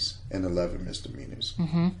 felonies and 11 misdemeanors.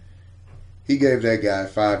 He gave that guy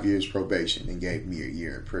 5 years probation and gave me a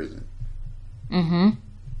year in prison.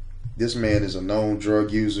 This man is a known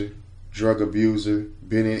drug user, drug abuser,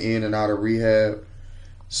 been in and out of rehab,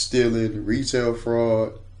 stealing, retail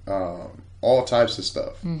fraud, all types of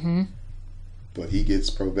stuff. But he gets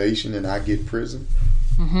probation and I get prison.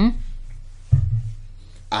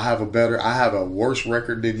 I have a worse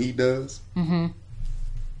record than he does. And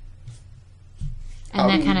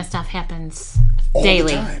that kind of stuff happens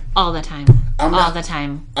daily, all the time.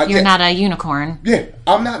 You're not a unicorn. Yeah,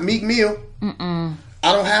 I'm not Meek Mill.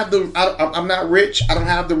 I don't have I'm not rich. I don't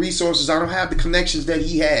have the resources. I don't have the connections that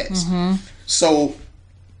he has. So,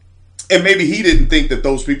 and maybe he didn't think that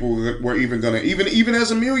those people were even gonna, even as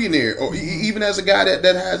a millionaire, or even as a guy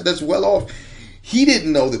that's well off. He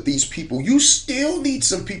didn't know that these people, you still need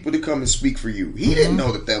some people to come and speak for you. He didn't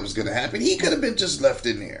know that was going to happen. He could have been just left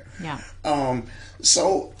in there. Yeah.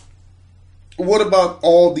 So what about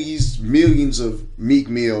all these millions of Meek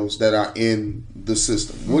Mills that are in the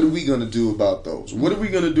system? What are we going to do about those? What are we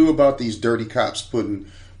going to do about these dirty cops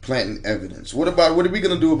planting evidence? What are we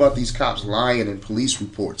going to do about these cops lying in police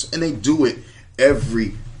reports? And they do it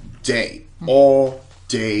every day, all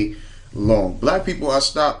day long. Black people are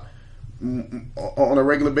stopped on a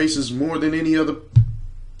regular basis more than any other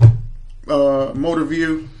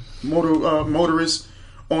motorist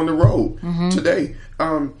on the road today,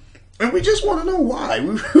 and we just want to know why.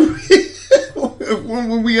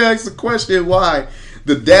 When we ask the question why,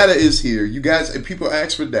 the data is here. You guys, and people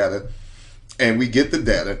ask for data, and we get the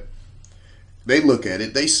data. They look at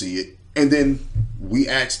it, they see it, and then we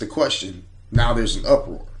ask the question. Now there's an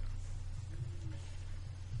uproar.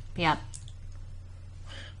 Yeah.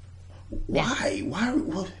 Why? Why?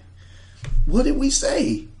 What did we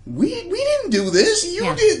say? We didn't do this.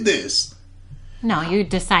 You did this. No, you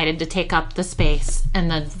decided to take up the space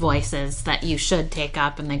and the voices that you should take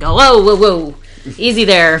up, and they go, whoa, easy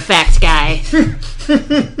there, fact guy.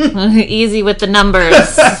 Easy with the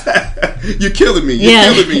numbers. You're killing me.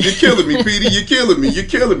 You're killing me, Petey. You're killing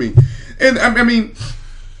me. And I mean,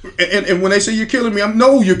 And when they say you're killing me,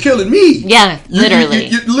 you're killing me. Yeah, literally.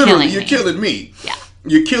 You're killing me. Yeah.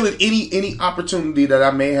 You're killing any opportunity that I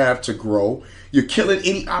may have to grow. You're killing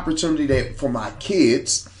any opportunity for my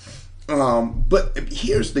kids. But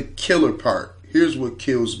here's the killer part. Here's what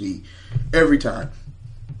kills me every time.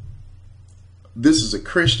 This is a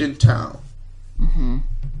Christian town. Mm-hmm.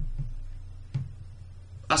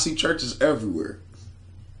 I see churches everywhere.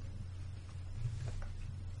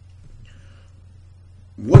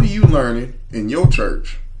 What are you learning in your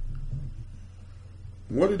church?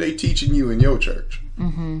 What are they teaching you in your church?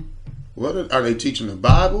 Mm-hmm. Are they teaching the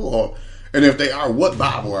Bible, and if they are, what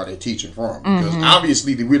Bible are they teaching from? Because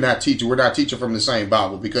obviously we're not teaching from the same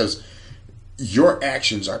Bible, because your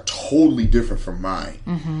actions are totally different from mine.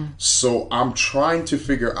 Mm-hmm. So I'm trying to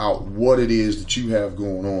figure out what it is that you have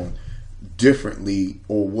going on differently,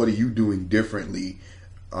 or what are you doing differently?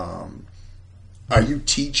 Are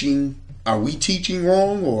we teaching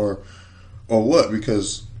wrong, or what?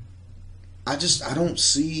 Because I don't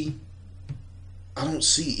see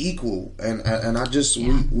equal, and I just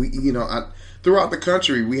we throughout the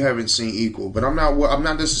country we haven't seen equal. But I'm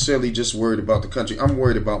not necessarily just worried about the country. I'm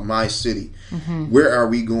worried about my city. Mm-hmm. Where are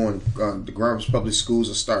we going? The Grand Rapids Public Schools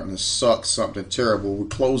are starting to suck something terrible. We're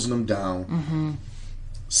closing them down. Mm-hmm.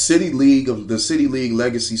 The City League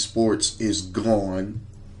Legacy Sports is gone.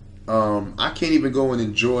 I can't even go and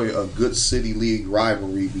enjoy a good City League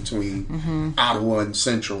rivalry between Ottawa and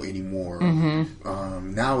Central anymore.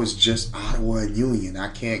 Mm-hmm. Now it's just Ottawa and Union. I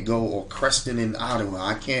can't go, or Creston and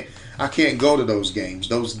Ottawa. I can't go to those games.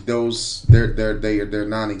 They're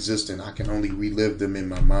non-existent. I can only relive them in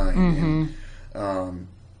my mind. Mm-hmm. And,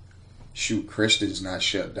 Christian's not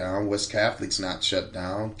shut down. West Catholic's not shut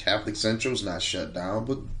down. Catholic Central's not shut down.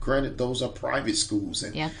 But granted, those are private schools,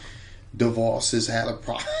 and DeVos has had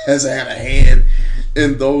a hand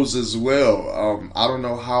in those as well. I don't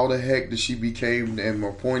know how the heck that she became and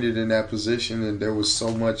appointed in that position, and there was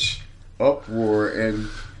so much uproar. And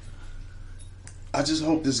I just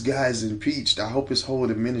hope this guy is impeached. I hope his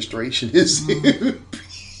whole administration is impeached.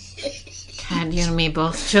 God, you and me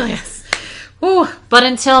both, Julius. Ooh, but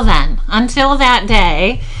until that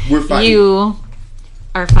day, we're fighting. You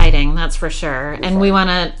are fighting, that's for sure. And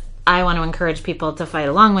I want to encourage people to fight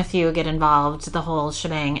along with you, get involved, the whole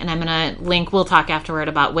shebang. And I'm going to link, we'll talk afterward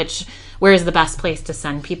about where is the best place to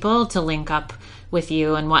send people to link up with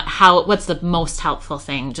you, and what's the most helpful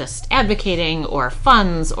thing, just advocating or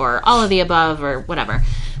funds or all of the above or whatever.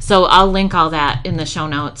 So I'll link all that in the show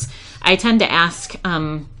notes. I tend to ask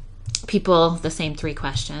people the same 3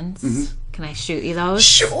 questions. Mm-hmm. Can I shoot you those?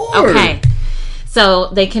 Sure. Okay. So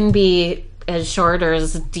they can be as short or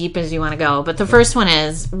as deep as you want to go. But the first one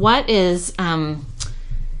is, what is,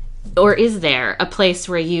 or is there a place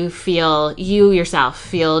where you yourself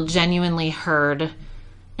feel genuinely heard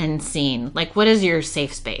and seen? Like, what is your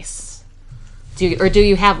safe space? Do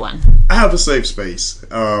you have one? I have a safe space.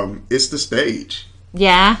 It's the stage.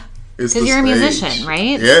 Yeah? Because you're a musician,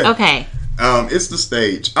 right? Yeah. Okay. It's the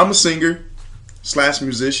stage. I'm a singer /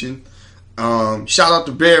 musician. Shout out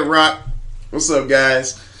to Bedrock. What's up,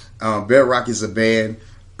 guys? Bedrock is a band.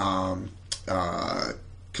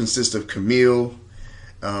 Consists of Camille,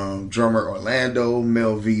 drummer Orlando,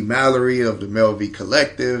 Mel V. Mallory of the Mel V.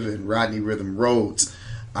 Collective, and Rodney Rhythm Rhodes.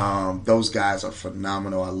 Those guys are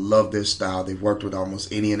phenomenal. I love their style. They've worked with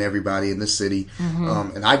almost any and everybody in the city.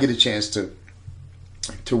 Mm-hmm. And I get a chance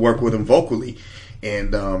to work with them vocally.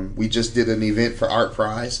 And we just did an event for Art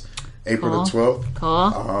Prize, April the 12th.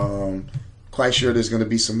 Cool. Quite sure there's going to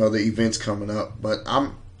be some other events coming up, but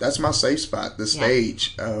that's my safe spot, the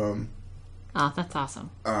stage. Oh, that's awesome.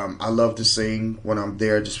 I love to sing when I'm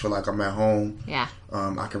there. I just feel like I'm at home. Yeah.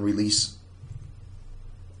 I can release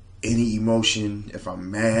any emotion. If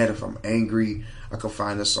I'm mad, if I'm angry, I can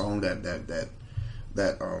find a song that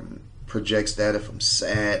projects that. If I'm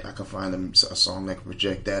sad, I can find a song that can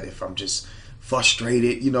project that. If I'm just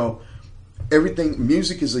frustrated, everything.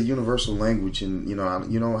 Music is a universal language, and you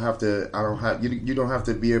don't have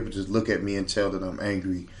to be able to look at me and tell that I'm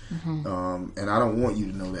angry. Mm-hmm. And I don't want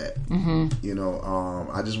you to know that.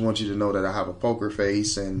 Mm-hmm. I just want you to know that I have a poker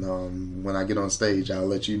face, and when I get on stage, I'll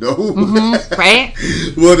let you know right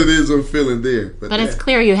what it is I'm feeling there. But it's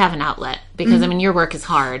clear you have an outlet, because your work is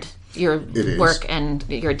hard. Your work and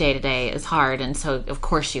your day-to-day is hard, and so of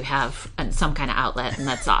course you have some kind of outlet, and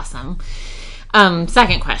that's awesome.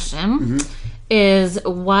 Second question is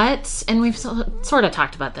what, and we've sort of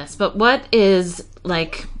talked about this, but what is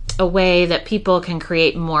like a way that people can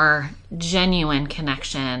create more genuine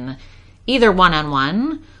connection, either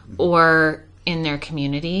one-on-one or in their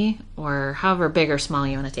community, or however big or small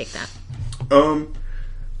you want to take that?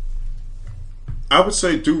 I would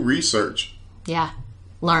say do research. Yeah.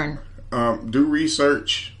 Learn. Do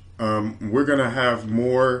research. We're gonna have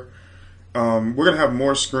more. We're gonna have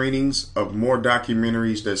more screenings of more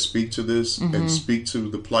documentaries that speak to this and speak to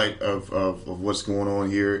the plight of what's going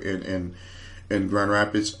on here in Grand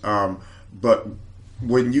Rapids. But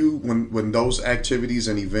when those activities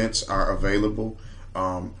and events are available,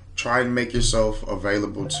 try and make yourself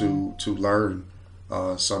available to learn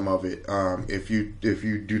some of it. If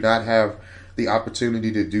you do not have the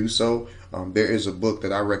opportunity to do so, there is a book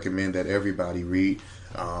that I recommend that everybody read,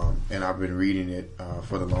 and I've been reading it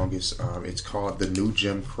for the longest. It's called The New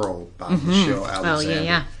Jim Crow by Michelle Alexander.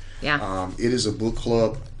 Oh, yeah. It is a book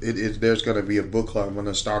club. There's going to be a book club. I'm going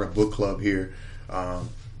to start a book club here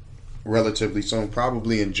relatively soon,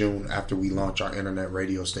 probably in June after we launch our internet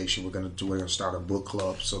radio station. We're going to start a book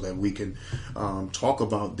club so that we can talk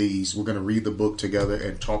about these. We're going to read the book together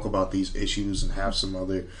and talk about these issues and have some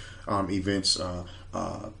other events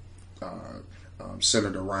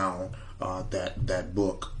centered around that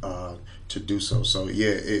book to do so. So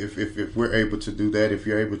yeah, if we're able to do that, if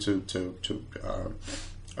you're able to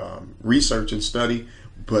research and study,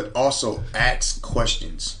 but also ask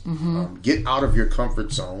questions, get out of your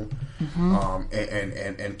comfort zone,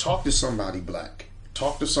 and talk to somebody Black.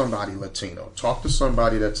 Talk to somebody Latino. Talk to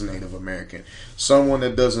somebody that's Native American. Someone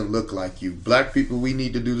that doesn't look like you. Black people, we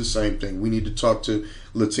need to do the same thing. We need to talk to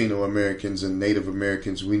Latino Americans and Native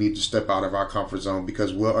Americans. We need to step out of our comfort zone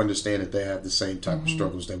because we'll understand that they have the same type of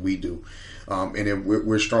struggles that we do. And then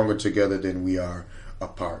we're stronger together than we are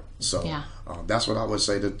apart. So that's what I would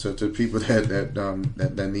say to people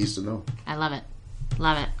that needs to know. I love it.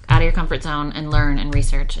 Love it. Out of your comfort zone and learn and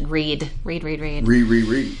research and read.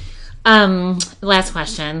 Read. Last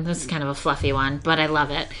question. This is kind of a fluffy one, but I love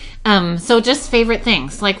it. So just favorite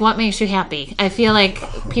things. Like, what makes you happy? I feel like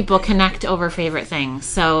people connect over favorite things.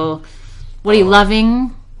 So what are you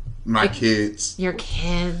loving? My kids. Your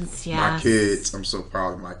kids, yes. My kids. I'm so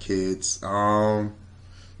proud of my kids.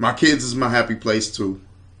 My kids is my happy place too.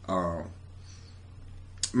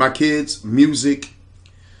 My kids, music,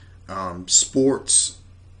 sports.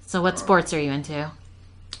 So what sports are you into?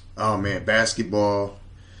 Oh man, basketball.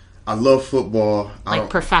 I love football. Like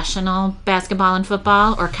professional basketball and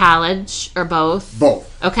football, or college, or both?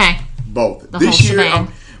 Both. Okay. Both. The this whole year,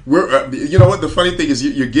 shebang. we're. You know what? The funny thing is,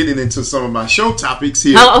 you're getting into some of my show topics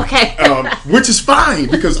here. Oh, okay. Which is fine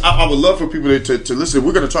because I would love for people to listen.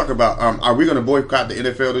 We're going to talk about: are we going to boycott the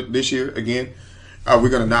NFL this year again? Are we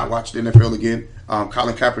going to not watch the NFL again?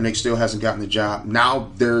 Colin Kaepernick still hasn't gotten the job.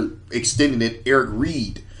 Now they're extending it. Eric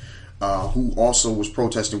Reed, who also was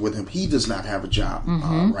protesting with him, he does not have a job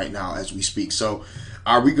right now as we speak. So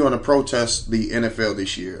are we going to protest the NFL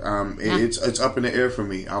this year? It's up in the air for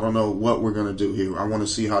me. I don't know what we're going to do here. I want to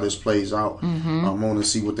see how this plays out. I want to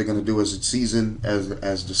see what they're going to do as the season, as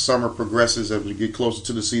the summer progresses. As we get closer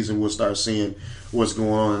to the season, we'll start seeing what's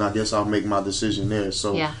going on, and I guess I'll make my decision there.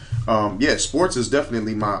 So sports is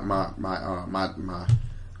definitely my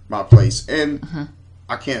place, and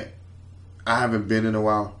I haven't been in a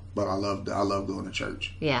while. But I love going to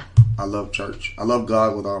church. Yeah. I love church. I love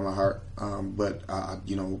God with all my heart. But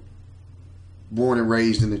born and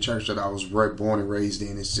raised in the church that I was born and raised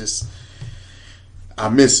in, it's just, I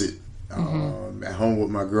miss it. At home with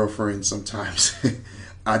my girlfriend, sometimes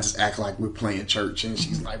I just act like we're playing church, and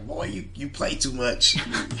she's like, "Boy, you play too much.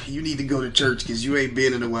 You need to go to church because you ain't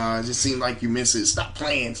been in a while. It just seems like you miss it. Stop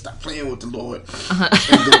playing with the Lord,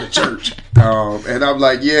 and go to church." And I'm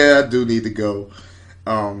like, "Yeah, I do need to go."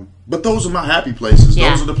 But those are my happy places.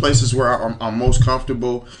 Yeah. Those are the places where I'm most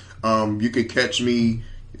comfortable. You can catch me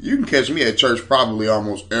at church probably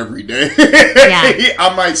almost every day. Yeah.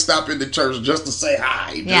 I might stop in the church just to say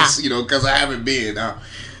hi, because I haven't been.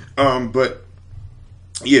 But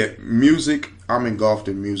yeah, music. I'm engulfed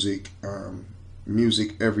in music.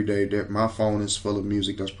 Music every day. My phone is full of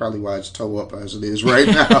music. That's probably why it's toe up as it is right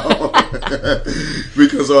now.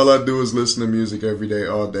 Because all I do is listen to music every day,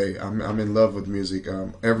 all day. I'm in love with music.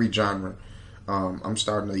 Every genre. I'm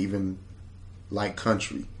starting to even like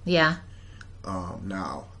country. Yeah.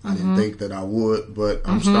 Now I didn't think that I would, but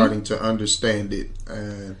I'm starting to understand it,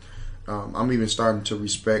 and I'm even starting to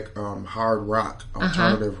respect hard rock,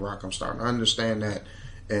 alternative rock. I'm starting to understand that,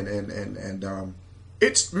 and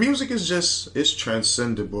it's music is just, it's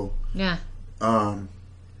transcendable. Yeah.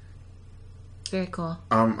 Very cool.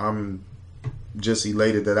 I'm just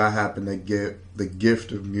elated that I happen to get the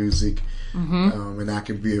gift of music, and I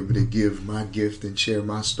can be able to give my gift and share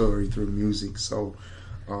my story through music. So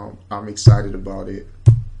I'm excited about it.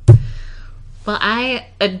 Well, I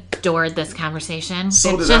adored this conversation.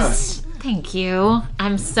 So it did just Thank you.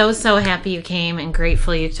 I'm so happy you came and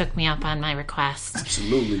grateful you took me up on my request.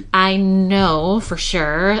 Absolutely. I know for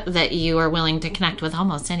sure that you are willing to connect with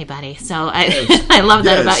almost anybody. So I love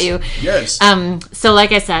that about you. Yes. So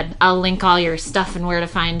like I said, I'll link all your stuff and where to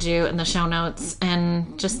find you in the show notes.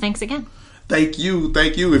 And just thanks again. Thank you.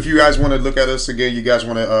 If you guys want to look at us again, you guys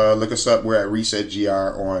want to look us up. We're at Reset GR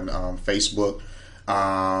on Facebook.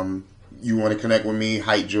 You want to connect with me,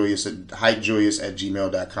 Heightjoyous at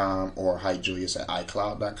gmail.com or Heightjoyous at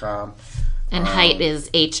iCloud.com. And Height is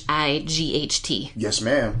HIGHT. Yes,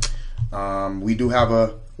 ma'am. We do have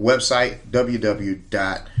a website,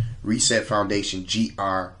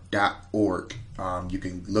 www.resetfoundationgr.org. You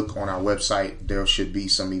can look on our website. There should be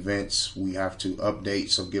some events we have to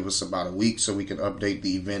update, so give us about a week so we can update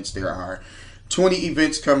the events. There are 20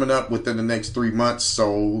 events coming up within the next 3 months,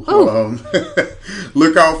 so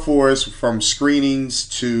look out for us, from screenings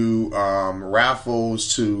to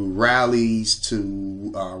raffles to rallies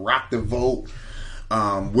to Rock the Vote.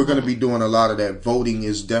 We're going to be doing a lot of that. Voting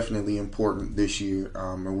is definitely important this year,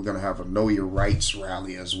 and we're going to have a Know Your Rights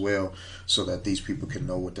rally as well, so that these people can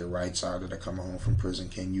know what their rights are that are coming home from prison.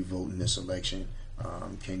 Can you vote in this election?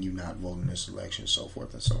 Can you not vote in this election? So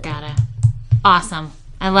forth and so on. Got it. Awesome.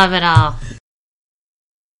 I love it all.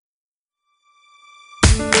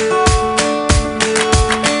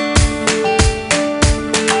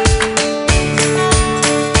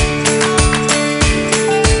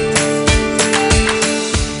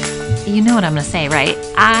 You know what I'm going to say, right?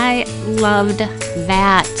 I loved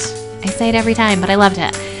that. I say it every time, but I loved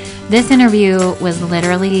it. This interview was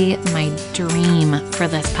literally my dream for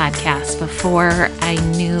this podcast before I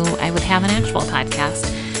knew I would have an actual podcast.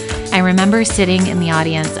 I remember sitting in the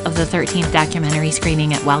audience of the 13th documentary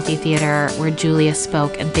screening at Wealthy Theater where Julius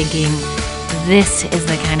spoke and thinking, this is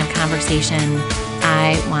the kind of conversation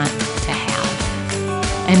I want to have.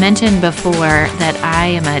 I mentioned before that I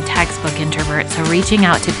am a textbook introvert, so reaching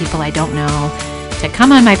out to people I don't know to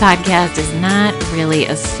come on my podcast is not really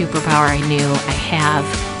a superpower I knew I have.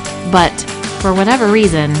 But for whatever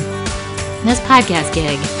reason, this podcast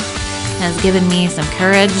gig has given me some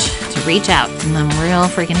courage to reach out, and I'm real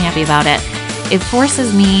freaking happy about it. It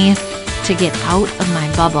forces me to get out of my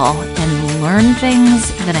bubble and learn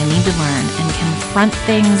things that I need to learn and confront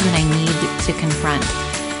things that I need to confront.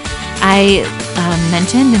 I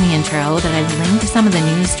mentioned in the intro that I've linked some of the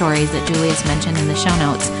news stories that Julius mentioned in the show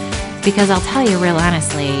notes, because I'll tell you real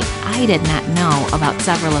honestly, I did not know about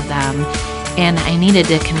several of them, and I needed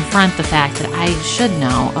to confront the fact that I should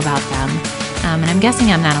know about them, and I'm guessing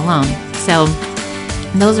I'm not alone. So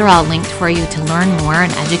those are all linked for you to learn more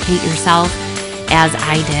and educate yourself, as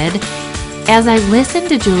I did. As I listened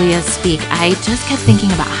to Julius speak, I just kept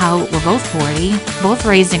thinking about how we're both 40, both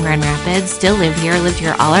raised in Grand Rapids, still lived here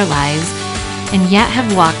all our lives, and yet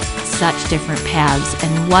have walked such different paths,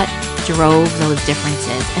 and what drove those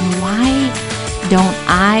differences, and why don't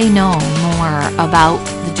I know more about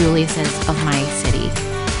the Juliuses of my city?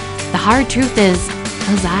 The hard truth is,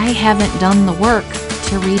 because I haven't done the work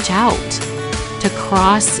to reach out, to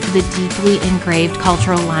cross the deeply engraved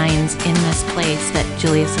cultural lines in this place that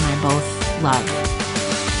Julius and I both love.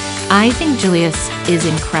 I think Julius is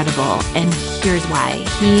incredible, and here's why.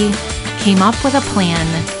 He came up with a plan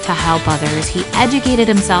to help others. He educated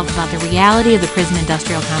himself about the reality of the prison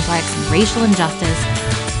industrial complex and racial injustice,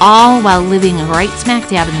 all while living right smack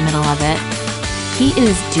dab in the middle of it. He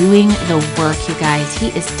is doing the work, you guys.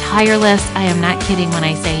 He is tireless. I am not kidding when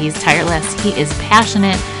I say he's tireless. He is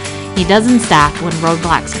passionate. He doesn't stop when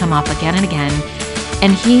roadblocks come up again and again.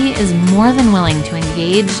 And he is more than willing to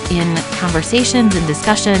engage in conversations and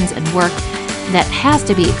discussions and work that has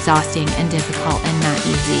to be exhausting and difficult and not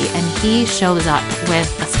easy. And he shows up with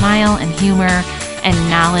a smile and humor and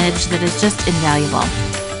knowledge that is just invaluable.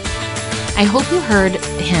 I hope you heard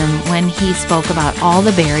him when he spoke about all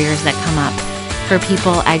the barriers that come up for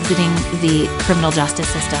people exiting the criminal justice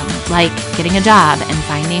system, like getting a job and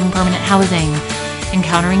finding permanent housing,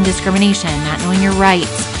 encountering discrimination, not knowing your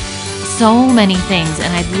rights, so many things.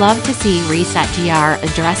 And I'd love to see Reset GR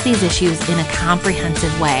address these issues in a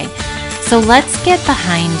comprehensive way. So let's get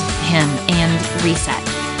behind him and Reset.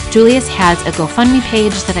 Julius has a GoFundMe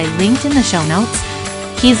page that I linked in the show notes.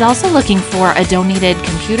 He's also looking for a donated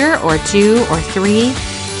computer or 2 or 3.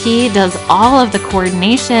 He does all of the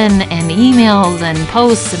coordination and emails and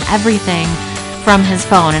posts and everything from his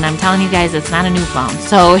phone. And I'm telling you guys, it's not a new phone.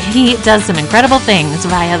 So he does some incredible things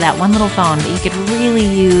via that one little phone, but you could really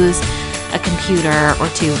use a computer or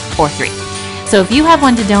 2 or 3. So if you have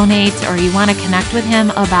one to donate or you want to connect with him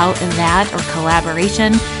about that or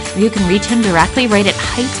collaboration, You can reach him directly right at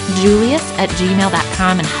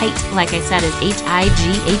heightjulius@gmail.com. And Height, like I said, is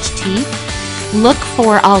HIGHT. Look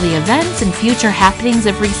for all the events and future happenings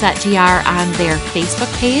of Reset GR on their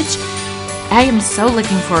Facebook page. I am so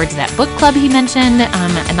looking forward to that book club he mentioned,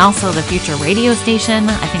 and also the future radio station.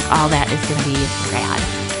 I think all that is going to be rad.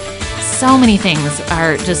 So many things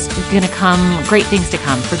are just going to come, great things to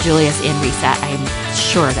come for Julius and Reset. I'm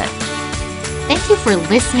sure of it. Thank you for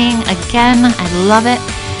listening again. I love it.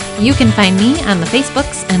 You can find me on the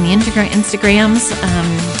Facebooks and the Instagrams.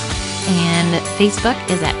 And Facebook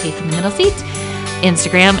is at Faith in the Middle Seat.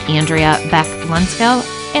 Instagram, Andrea Beck Lunsko.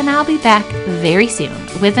 And I'll be back very soon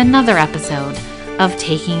with another episode of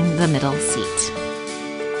Taking the Middle Seat.